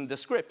in the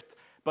script,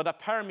 but a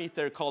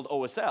parameter called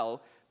OSL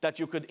that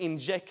you could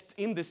inject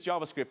in this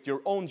JavaScript,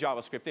 your own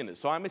JavaScript in it.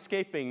 So I'm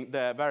escaping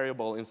the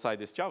variable inside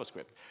this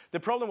JavaScript. The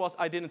problem was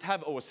I didn't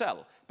have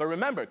OSL. But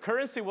remember,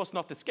 currency was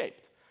not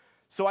escaped.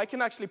 So I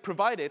can actually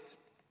provide it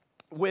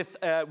with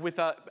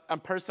a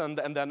ampersand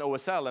and then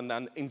OSL and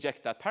then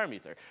inject that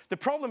parameter. The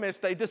problem is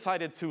they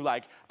decided to,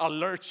 like,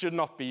 alert should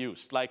not be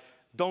used. Like,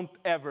 don't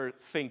ever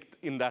think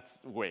in that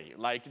way.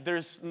 Like,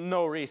 there's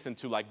no reason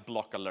to, like,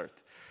 block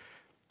alert.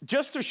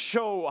 Just to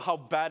show how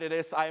bad it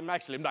is, I'm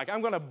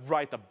going to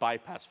write a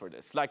bypass for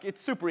this. Like,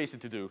 it's super easy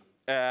to do.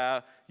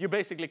 You're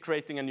basically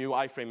creating a new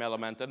iframe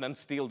element and then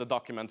steal the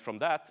document from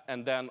that,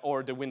 and then,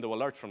 or the window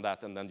alert from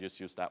that, and then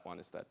just use that one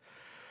instead.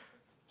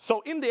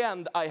 So in the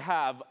end, I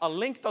have a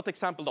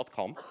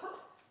link.example.com.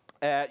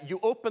 You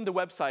open the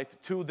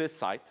website to this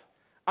site.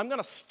 I'm going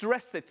to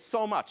stress it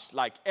so much,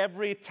 like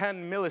every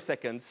 10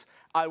 milliseconds,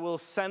 I will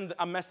send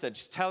a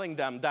message telling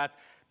them that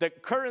the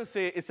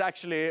currency is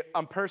actually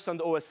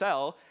ampersand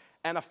OSL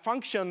and a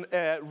function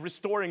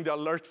restoring the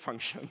alert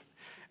function,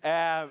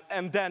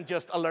 and then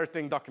just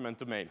alerting document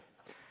domain.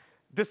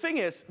 The thing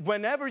is,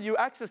 whenever you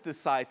access this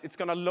site, it's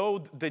going to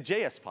load the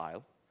JS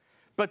file.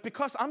 But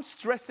because I'm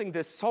stressing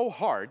this so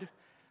hard,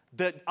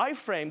 the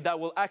iframe that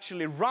will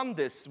actually run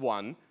this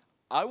one,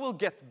 I will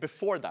get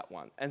before that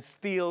one and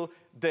steal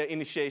the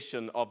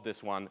initiation of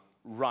this one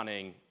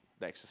running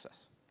the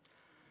XSS,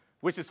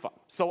 which is fun.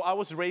 So I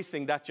was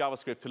racing that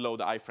JavaScript to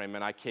load the iframe,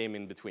 and I came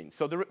in between.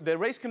 So the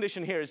race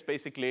condition here is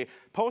basically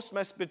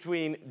postmess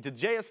between the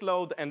JS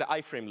load and the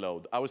iframe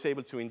load. I was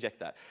able to inject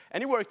that.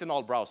 And it worked in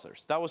all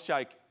browsers. That was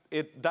like,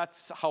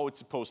 that's how it's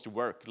supposed to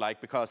work,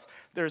 like, because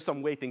there's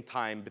some waiting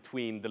time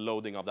between the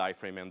loading of the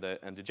iframe and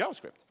the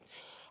JavaScript.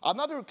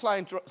 Another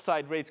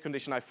client-side race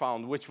condition I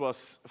found, which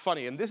was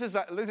funny, and this is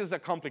a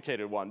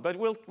complicated one, but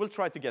we'll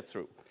try to get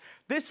through.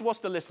 This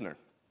was the listener.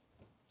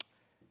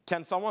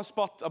 Can someone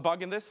spot a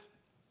bug in this?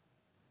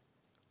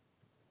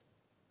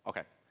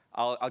 OK,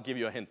 I'll give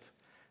you a hint.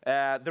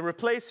 The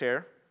replace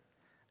here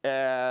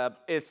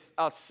is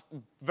a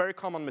very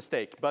common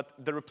mistake, but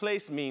the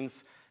replace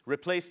means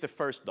replace the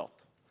first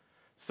dot.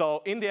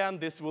 So in the end,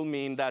 this will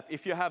mean that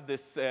if you have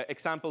this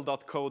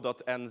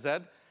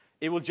example.co.nz,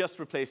 it will just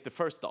replace the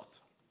first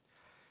dot.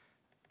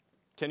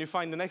 Can you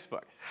find the next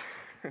bug?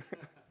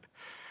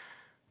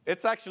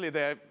 It's actually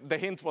the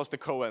hint was the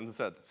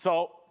co.nz.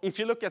 So if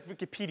you look at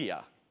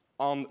Wikipedia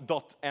on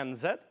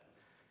 .nz,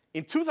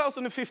 in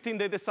 2015,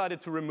 they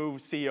decided to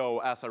remove CO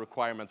as a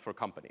requirement for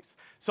companies.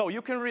 So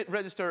you can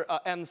register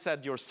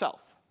NZ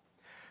yourself.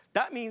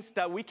 That means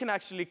that we can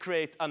actually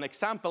create an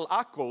example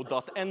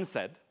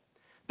acco.nz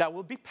that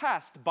will be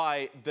passed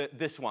by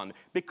this one,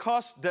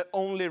 because the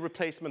only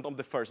replacement of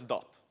the first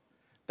dot.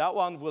 That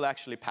one will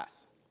actually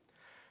pass.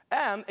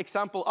 And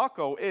example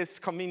acco is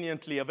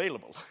conveniently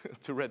available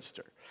to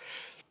register.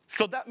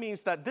 So that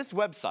means that this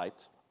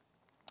website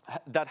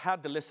that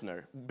had the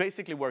listener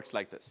basically works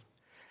like this.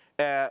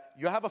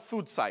 You have a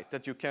food site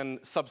that you can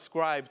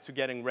subscribe to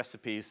getting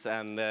recipes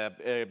and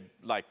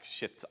like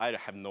shit, I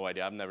have no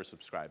idea, I've never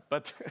subscribed.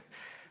 But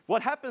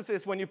what happens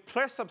is when you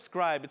press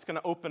subscribe, it's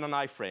gonna open an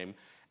iframe,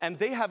 and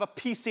they have a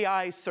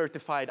PCI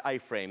certified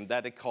iframe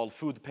that they call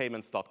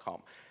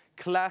foodpayments.com.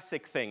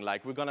 Classic thing,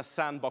 like we're gonna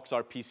sandbox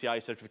our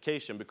PCI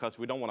certification because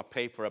we don't wanna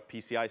pay for a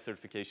PCI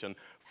certification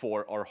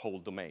for our whole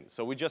domain.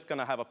 So we're just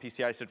gonna have a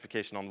PCI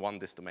certification on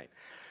this domain.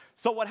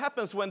 So what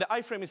happens when the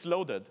iframe is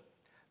loaded,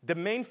 the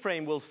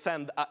mainframe will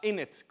send an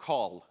init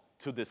call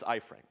to this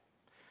iframe.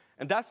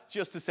 And that's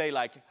just to say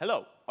like,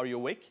 hello, are you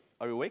awake?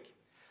 Are you awake?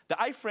 The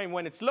iframe,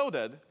 when it's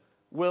loaded,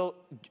 will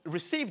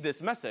receive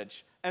this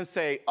message and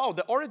say, oh,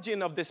 the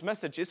origin of this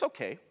message is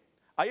OK.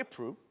 I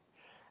approve.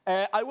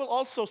 I will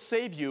also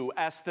save you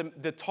as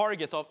the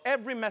target of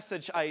every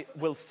message I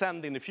will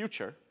send in the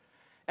future.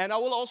 And I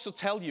will also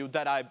tell you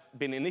that I've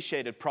been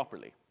initiated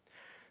properly.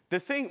 The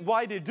thing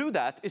why they do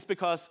that is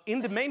because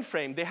in the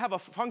mainframe, they have a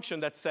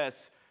function that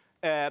says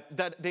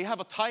that they have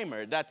a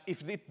timer that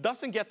if it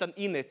doesn't get an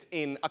init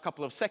in a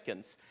couple of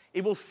seconds,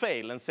 it will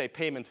fail and say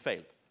payment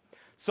failed.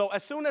 So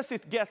as soon as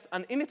it gets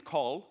an init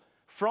call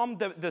from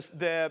the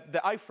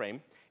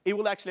iframe, it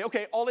will actually,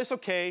 OK, all is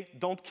OK,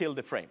 don't kill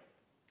the frame.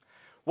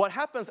 What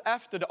happens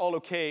after the all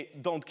OK,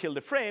 don't kill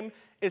the frame,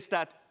 is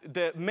that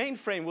the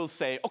mainframe will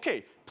say,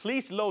 OK,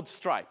 please load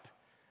Stripe.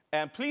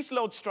 And please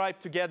load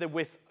Stripe together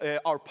with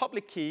our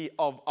public key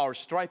of our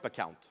Stripe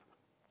account.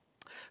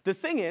 The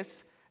thing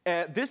is,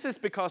 this is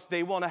because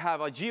they want to have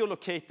a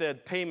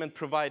geolocated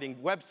payment-providing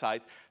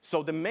website.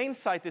 So the main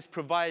site is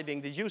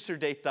providing the user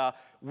data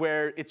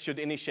where it should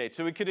initiate.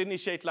 So we could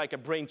initiate like a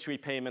Braintree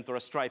payment or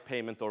a Stripe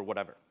payment or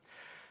whatever.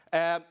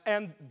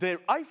 And the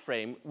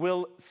iframe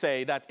will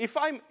say that if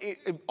I'm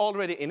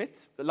already in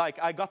it, like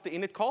I got the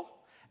init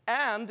call,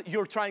 and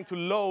you're trying to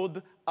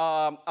load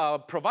a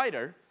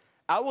provider,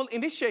 I will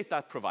initiate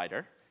that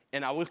provider,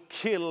 and I will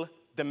kill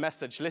the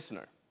message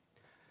listener.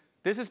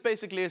 This is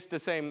basically the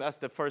same as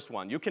the first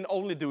one. You can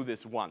only do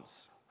this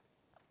once.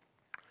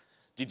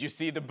 Did you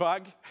see the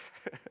bug?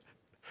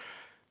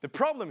 The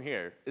problem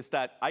here is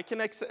that I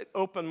can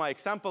open my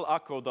example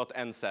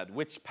acco.nz,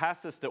 which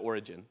passes the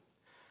origin.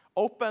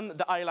 Open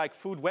the I Like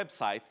Food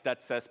website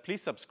that says,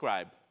 please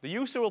subscribe. The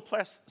user will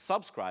press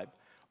subscribe,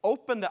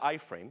 open the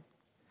iframe.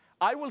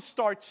 I will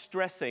start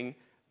stressing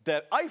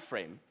the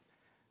iframe,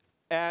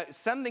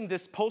 sending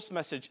this post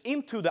message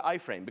into the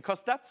iframe,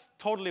 because that's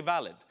totally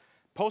valid.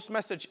 Post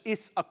message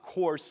is a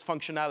coarse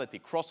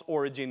functionality,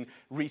 cross-origin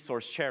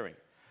resource sharing.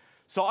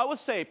 So I will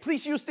say,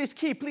 please use this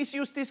key, please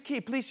use this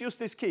key, please use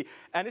this key.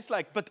 And it's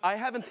like, but I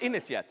haven't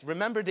init yet.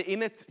 Remember the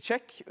init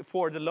check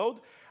for the load?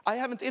 I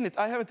haven't init,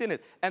 I haven't init.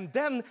 And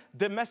then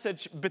the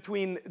message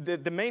between the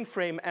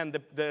mainframe and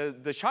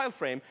the child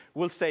frame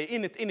will say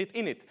init, init,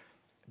 init.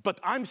 But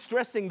I'm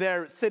stressing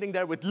there, sitting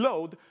there with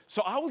load,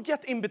 so I will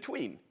get in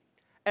between.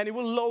 And it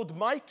will load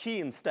my key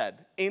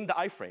instead in the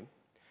iframe.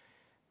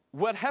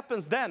 What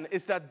happens then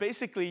is that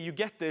basically you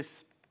get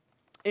this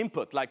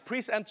input, like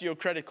please enter your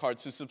credit card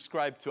to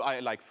subscribe to I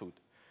Like Food.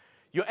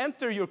 You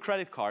enter your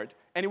credit card,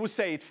 and it will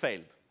say it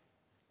failed.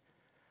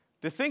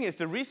 The thing is,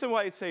 the reason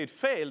why it say it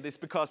failed is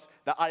because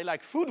the I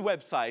Like Food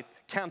website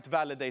can't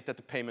validate that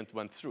the payment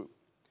went through.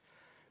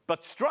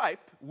 But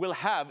Stripe will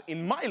have,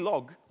 in my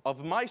log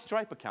of my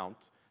Stripe account,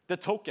 the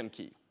token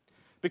key.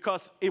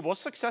 Because it was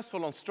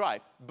successful on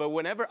Stripe, but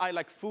whenever I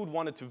Like Food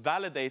wanted to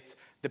validate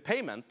the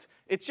payment,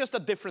 it's just a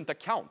different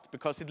account,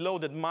 because it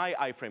loaded my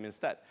iframe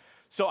instead.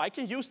 So I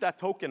can use that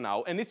token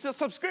now, and it's a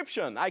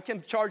subscription. I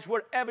can charge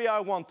whatever I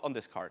want on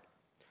this card.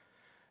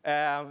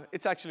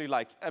 It's actually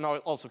like, and I'll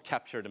also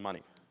capture the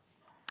money.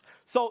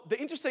 So the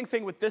interesting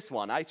thing with this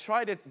one, I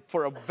tried it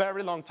for a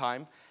very long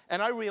time,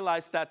 and I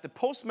realized that the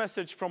post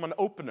message from an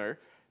opener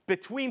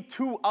between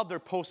two other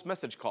post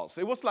message calls,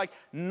 it was like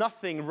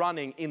nothing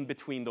running in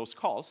between those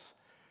calls.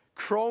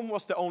 Chrome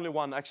was the only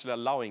one actually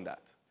allowing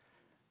that.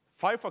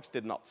 Firefox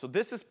did not. So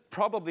this is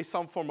probably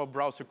some form of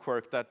browser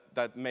quirk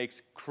that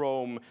makes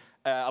Chrome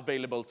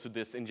available to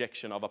this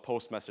injection of a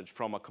post message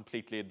from a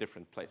completely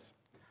different place.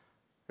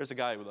 Here's a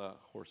guy with a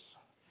horse.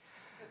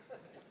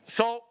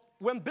 So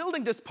when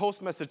building this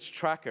post message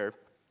tracker,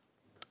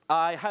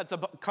 I had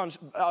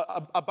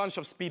a bunch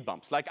of speed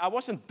bumps. Like, I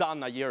wasn't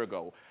done a year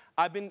ago.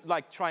 I've been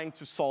like trying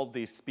to solve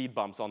these speed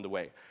bumps on the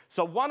way.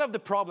 So one of the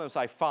problems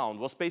I found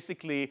was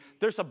basically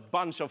there's a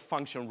bunch of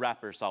function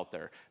wrappers out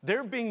there.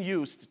 They're being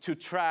used to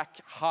track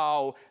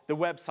how the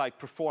website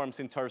performs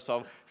in terms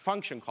of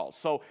function calls.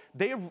 So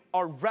they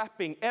are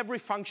wrapping every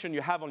function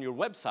you have on your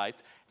website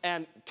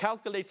and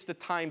calculates the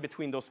time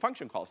between those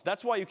function calls.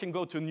 That's why you can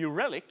go to New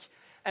Relic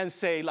and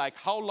say, like,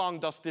 how long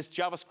does this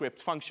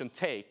JavaScript function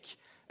take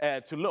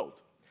to load?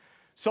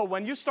 So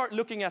when you start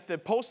looking at the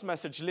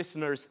postMessage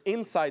listeners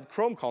inside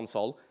Chrome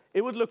console,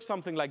 it would look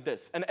something like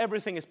this. And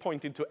everything is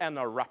pointing to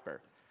NR wrapper.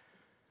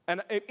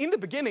 And in the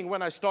beginning,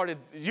 when I started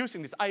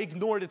using this, I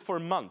ignored it for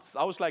months.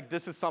 I was like,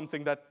 this is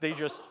something that they're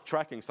just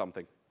tracking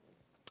something.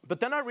 But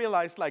then I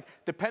realized, like,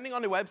 depending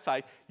on the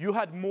website, you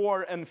had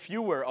more and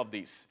fewer of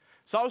these.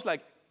 So I was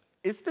like,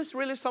 is this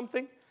really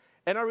something?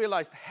 And I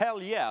realized,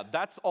 hell yeah,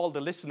 that's all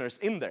the listeners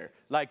in there.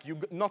 Like, you're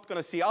not going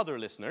to see other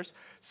listeners.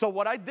 So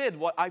what I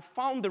did, I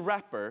found the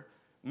wrapper.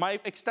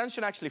 My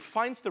extension actually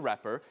finds the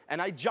wrapper,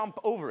 and I jump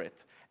over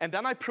it. And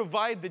then I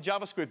provide the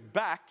JavaScript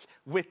back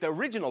with the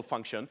original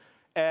function,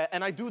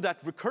 and I do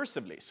that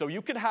recursively. So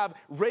you can have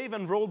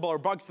Raven,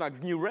 Rollbar,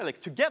 Bugsnag, New Relic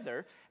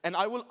together, and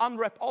I will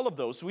unwrap all of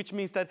those, which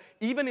means that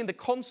even in the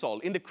console,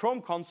 in the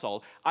Chrome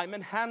console, I'm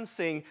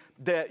enhancing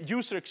the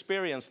user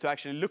experience to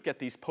actually look at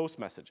these post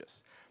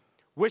messages,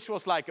 which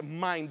was like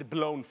mind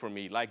blown for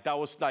me. Like, that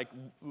was like,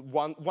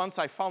 once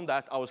I found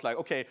that, I was like,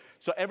 okay,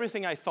 so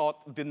everything I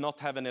thought did not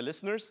have any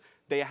listeners,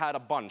 they had a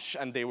bunch,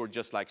 and they were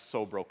just like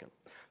so broken.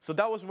 So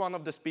that was one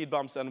of the speed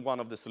bumps and one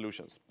of the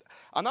solutions.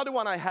 Another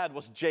one I had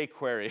was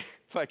jQuery.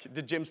 Like,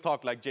 the Jim's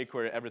talk, like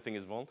jQuery, everything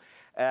is wrong.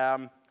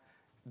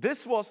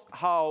 This was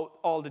how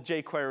all the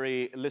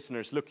jQuery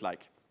listeners looked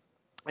like.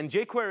 And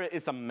jQuery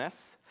is a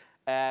mess.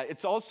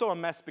 It's also a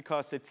mess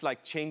because it's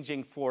like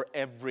changing for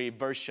every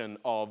version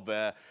of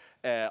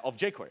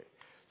jQuery.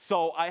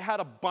 So I had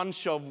a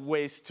bunch of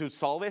ways to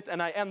solve it,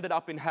 and I ended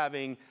up in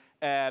having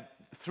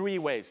 3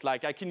 ways.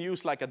 Like, I can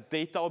use like a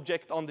data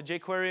object on the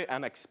jQuery,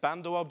 an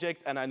expando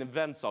object, and an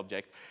events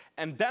object.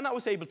 And then I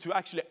was able to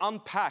actually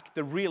unpack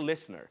the real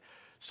listener.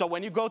 So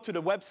when you go to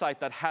the website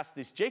that has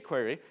this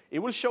jQuery, it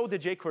will show the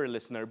jQuery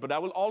listener, but I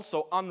will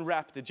also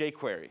unwrap the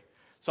jQuery.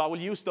 So I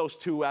will use those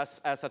two as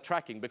a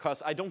tracking,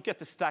 because I don't get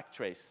the stack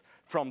trace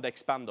from the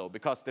expando,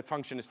 because the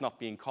function is not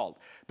being called.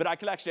 But I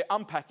can actually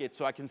unpack it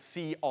so I can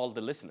see all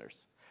the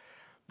listeners.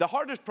 The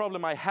hardest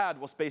problem I had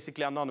was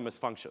basically anonymous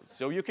functions.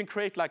 So you can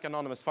create like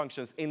anonymous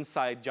functions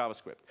inside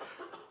JavaScript.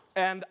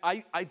 And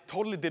I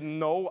totally didn't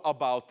know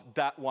about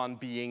that one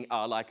being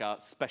like a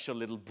special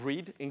little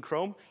breed in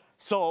Chrome.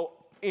 So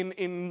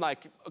in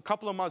like a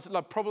couple of months,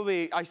 like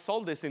probably I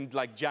solved this in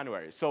like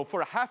January. So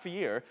for a half a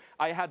year,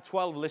 I had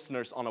 12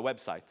 listeners on a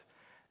website.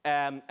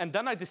 And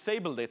then I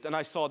disabled it, and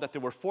I saw that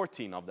there were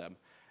 14 of them.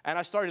 And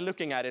I started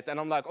looking at it, and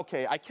I'm like,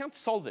 OK, I can't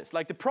solve this.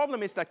 Like, the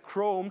problem is that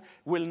Chrome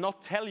will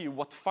not tell you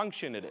what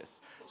function it is.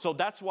 So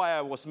that's why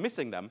I was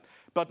missing them.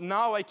 But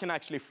now I can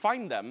actually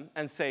find them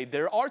and say,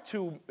 there are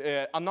 2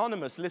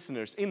 anonymous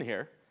listeners in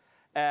here,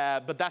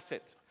 but that's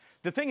it.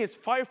 The thing is,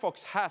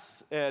 Firefox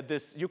has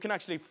this. You can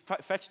actually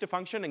fetch the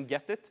function and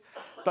get it.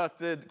 But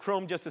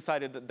Chrome just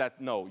decided that,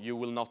 no, you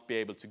will not be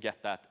able to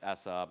get that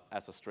as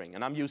a string.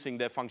 And I'm using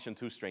the function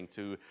toString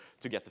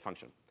to get the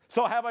function.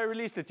 So have I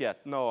released it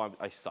yet? No,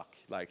 I suck.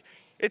 Like,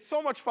 it's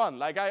so much fun.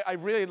 Like, I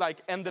really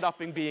like ended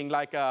up in being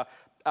like a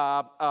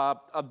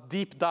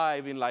deep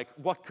dive in like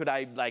what could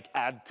I like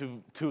add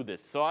to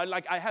this. So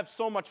I have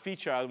so much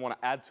feature I want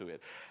to add to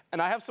it,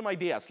 and I have some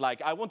ideas.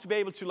 Like, I want to be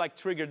able to like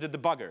trigger the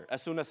debugger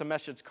as soon as a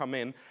message come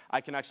in. I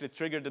can actually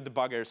trigger the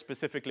debugger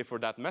specifically for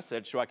that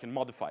message, so I can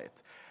modify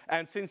it.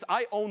 And since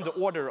I own the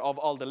order of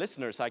all the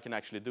listeners, I can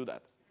actually do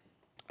that.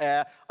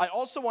 I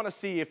also want to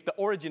see if the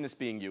origin is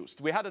being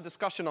used. We had a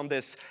discussion on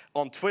this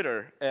on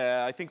Twitter.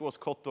 I think it was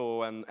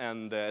Cotto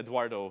and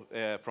Eduardo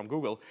from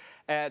Google,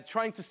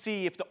 trying to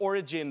see if the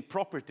origin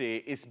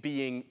property is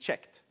being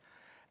checked.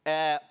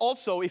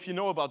 Also, if you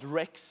know about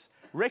Rex,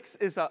 Rex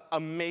is an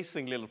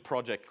amazing little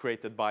project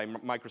created by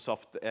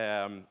Microsoft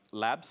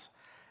Labs.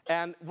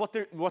 And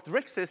what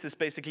Rex is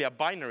basically a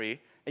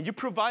binary, and you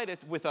provide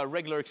it with a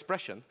regular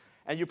expression,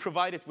 and you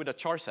provide it with a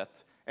char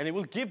set, and it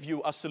will give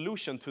you a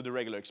solution to the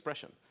regular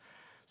expression.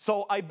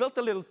 So I built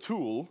a little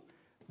tool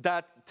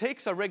that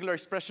takes a regular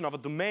expression of a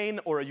domain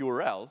or a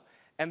URL,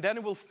 and then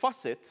it will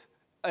fuzz it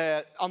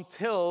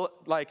until,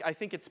 like, I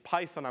think it's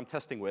Python I'm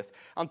testing with,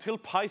 until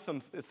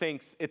Python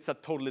thinks it's a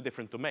totally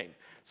different domain.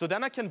 So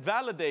then I can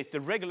validate the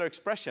regular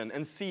expression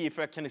and see if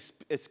I can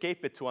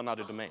escape it to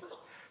another domain.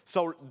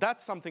 So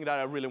that's something that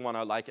I really want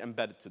to like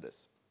embed to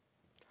this.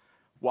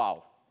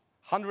 Wow,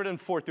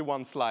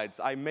 141 slides.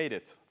 I made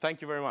it.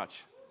 Thank you very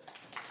much.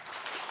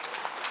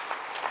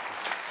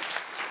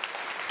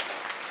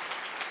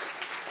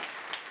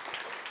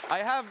 I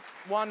have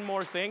one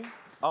more thing.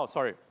 Oh,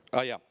 sorry.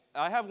 Oh, yeah.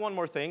 I have one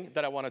more thing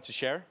that I wanted to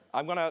share.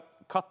 I'm going to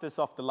cut this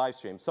off the live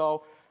stream.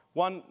 So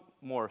one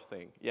more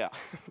thing. Yeah,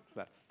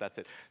 that's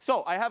it.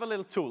 So I have a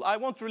little tool. I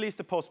won't release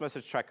the post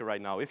message tracker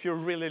right now. If you're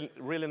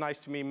really nice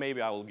to me,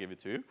 maybe I will give it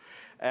to you.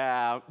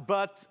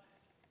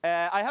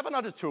 I have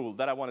another tool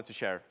that I wanted to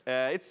share.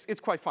 It's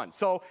quite fun.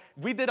 So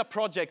we did a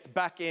project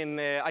back in,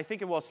 I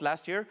think it was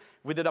last year.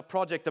 We did a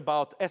project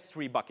about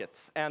S3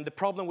 buckets. And the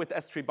problem with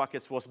S3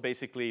 buckets was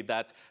basically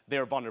that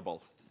they're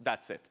vulnerable.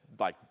 That's it,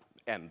 like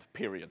end,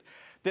 period.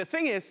 The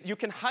thing is, you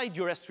can hide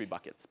your S3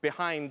 buckets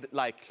behind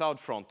like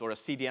CloudFront or a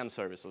CDN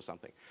service or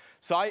something.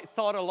 So I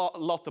thought a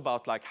lot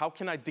about like, how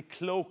can I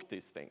decloak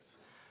these things?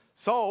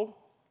 So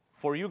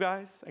for you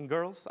guys and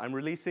girls, I'm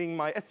releasing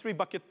my S3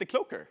 bucket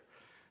decloaker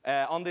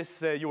on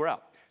this URL.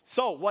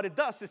 So what it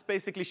does is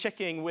basically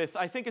checking with,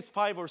 I think it's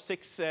 5 or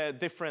 6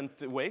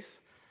 different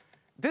ways.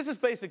 This is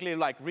basically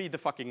like read the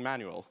fucking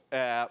manual,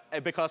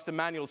 because the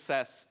manual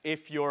says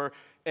if you're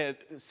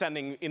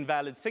sending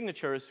invalid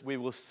signatures, we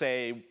will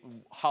say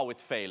how it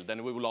failed,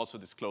 and we will also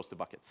disclose the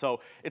bucket. So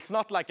it's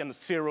not like a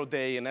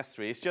 0-day in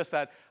S3. It's just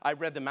that I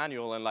read the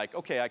manual and like,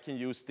 okay, I can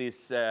use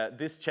these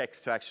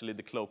checks to actually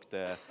decloak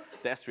the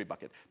S3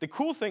 bucket. The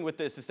cool thing with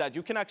this is that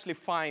you can actually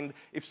find,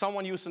 if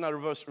someone using a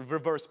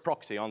reverse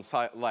proxy on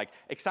like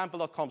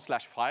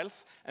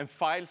example.com/files, and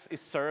files is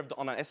served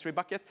on an S3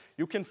 bucket,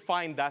 you can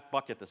find that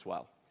bucket as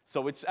well.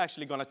 So it's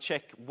actually going to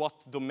check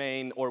what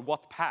domain or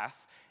what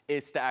path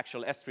is the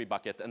actual S3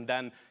 bucket, and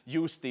then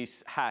use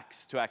these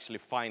hacks to actually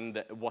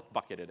find what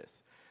bucket it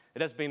is.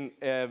 It has been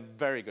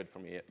very good for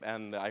me,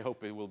 and I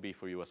hope it will be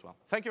for you as well.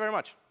 Thank you very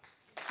much.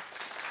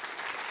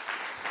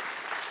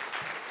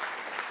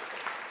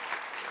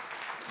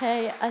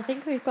 Hey, I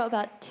think we've got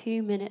about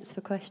 2 minutes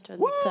for questions.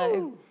 Woo!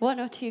 So 1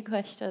 or 2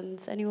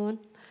 questions. Anyone?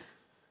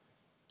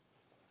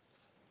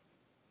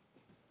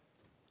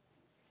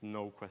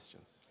 No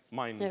questions.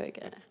 Mine. There we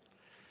go.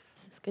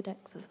 This is good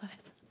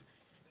exercise.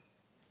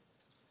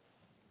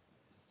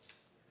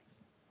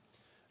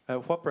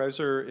 What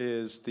browser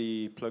is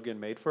the plugin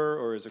made for,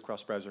 or is it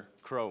cross-browser?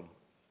 Chrome.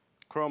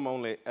 Chrome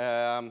only.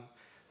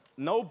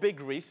 No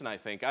big reason, I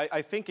think.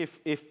 I think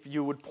if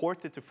you would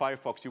port it to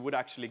Firefox, you would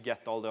actually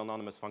get all the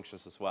anonymous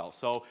functions as well.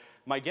 So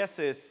my guess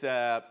is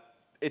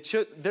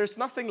there's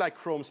nothing like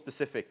Chrome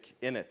specific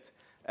in it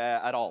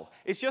at all.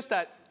 It's just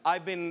that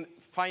I've been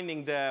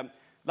finding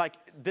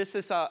this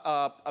is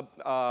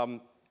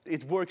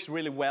it works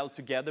really well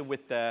together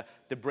with the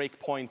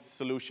breakpoint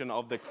solution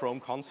of the Chrome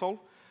console.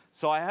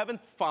 So I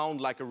haven't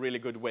found like a really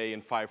good way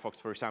in Firefox,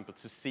 for example,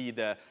 to see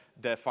the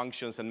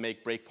functions and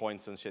make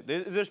breakpoints and shit.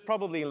 There's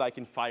probably like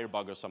in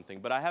Firebug or something,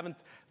 but I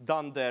haven't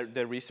done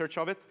the research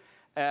of it.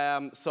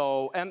 And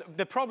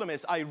the problem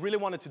is I really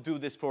wanted to do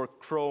this for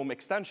Chrome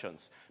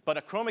extensions, but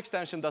a Chrome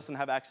extension doesn't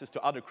have access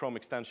to other Chrome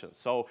extensions.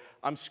 So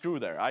I'm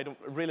screwed there. I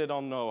really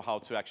don't know how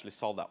to actually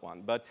solve that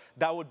one, but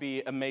that would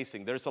be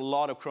amazing. There's a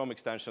lot of Chrome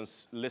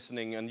extensions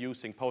listening and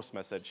using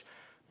postMessage,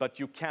 but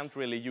you can't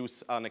really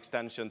use an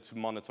extension to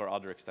monitor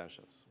other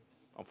extensions,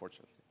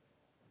 unfortunately.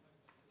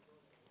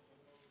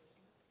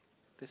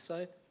 This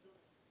side?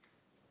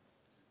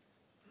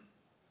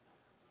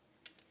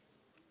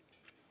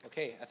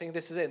 Okay, I think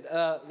this is it.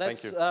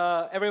 Let's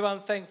everyone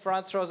thank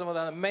Frans Rosén for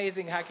an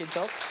amazing hacking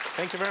talk.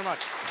 Thank you very much.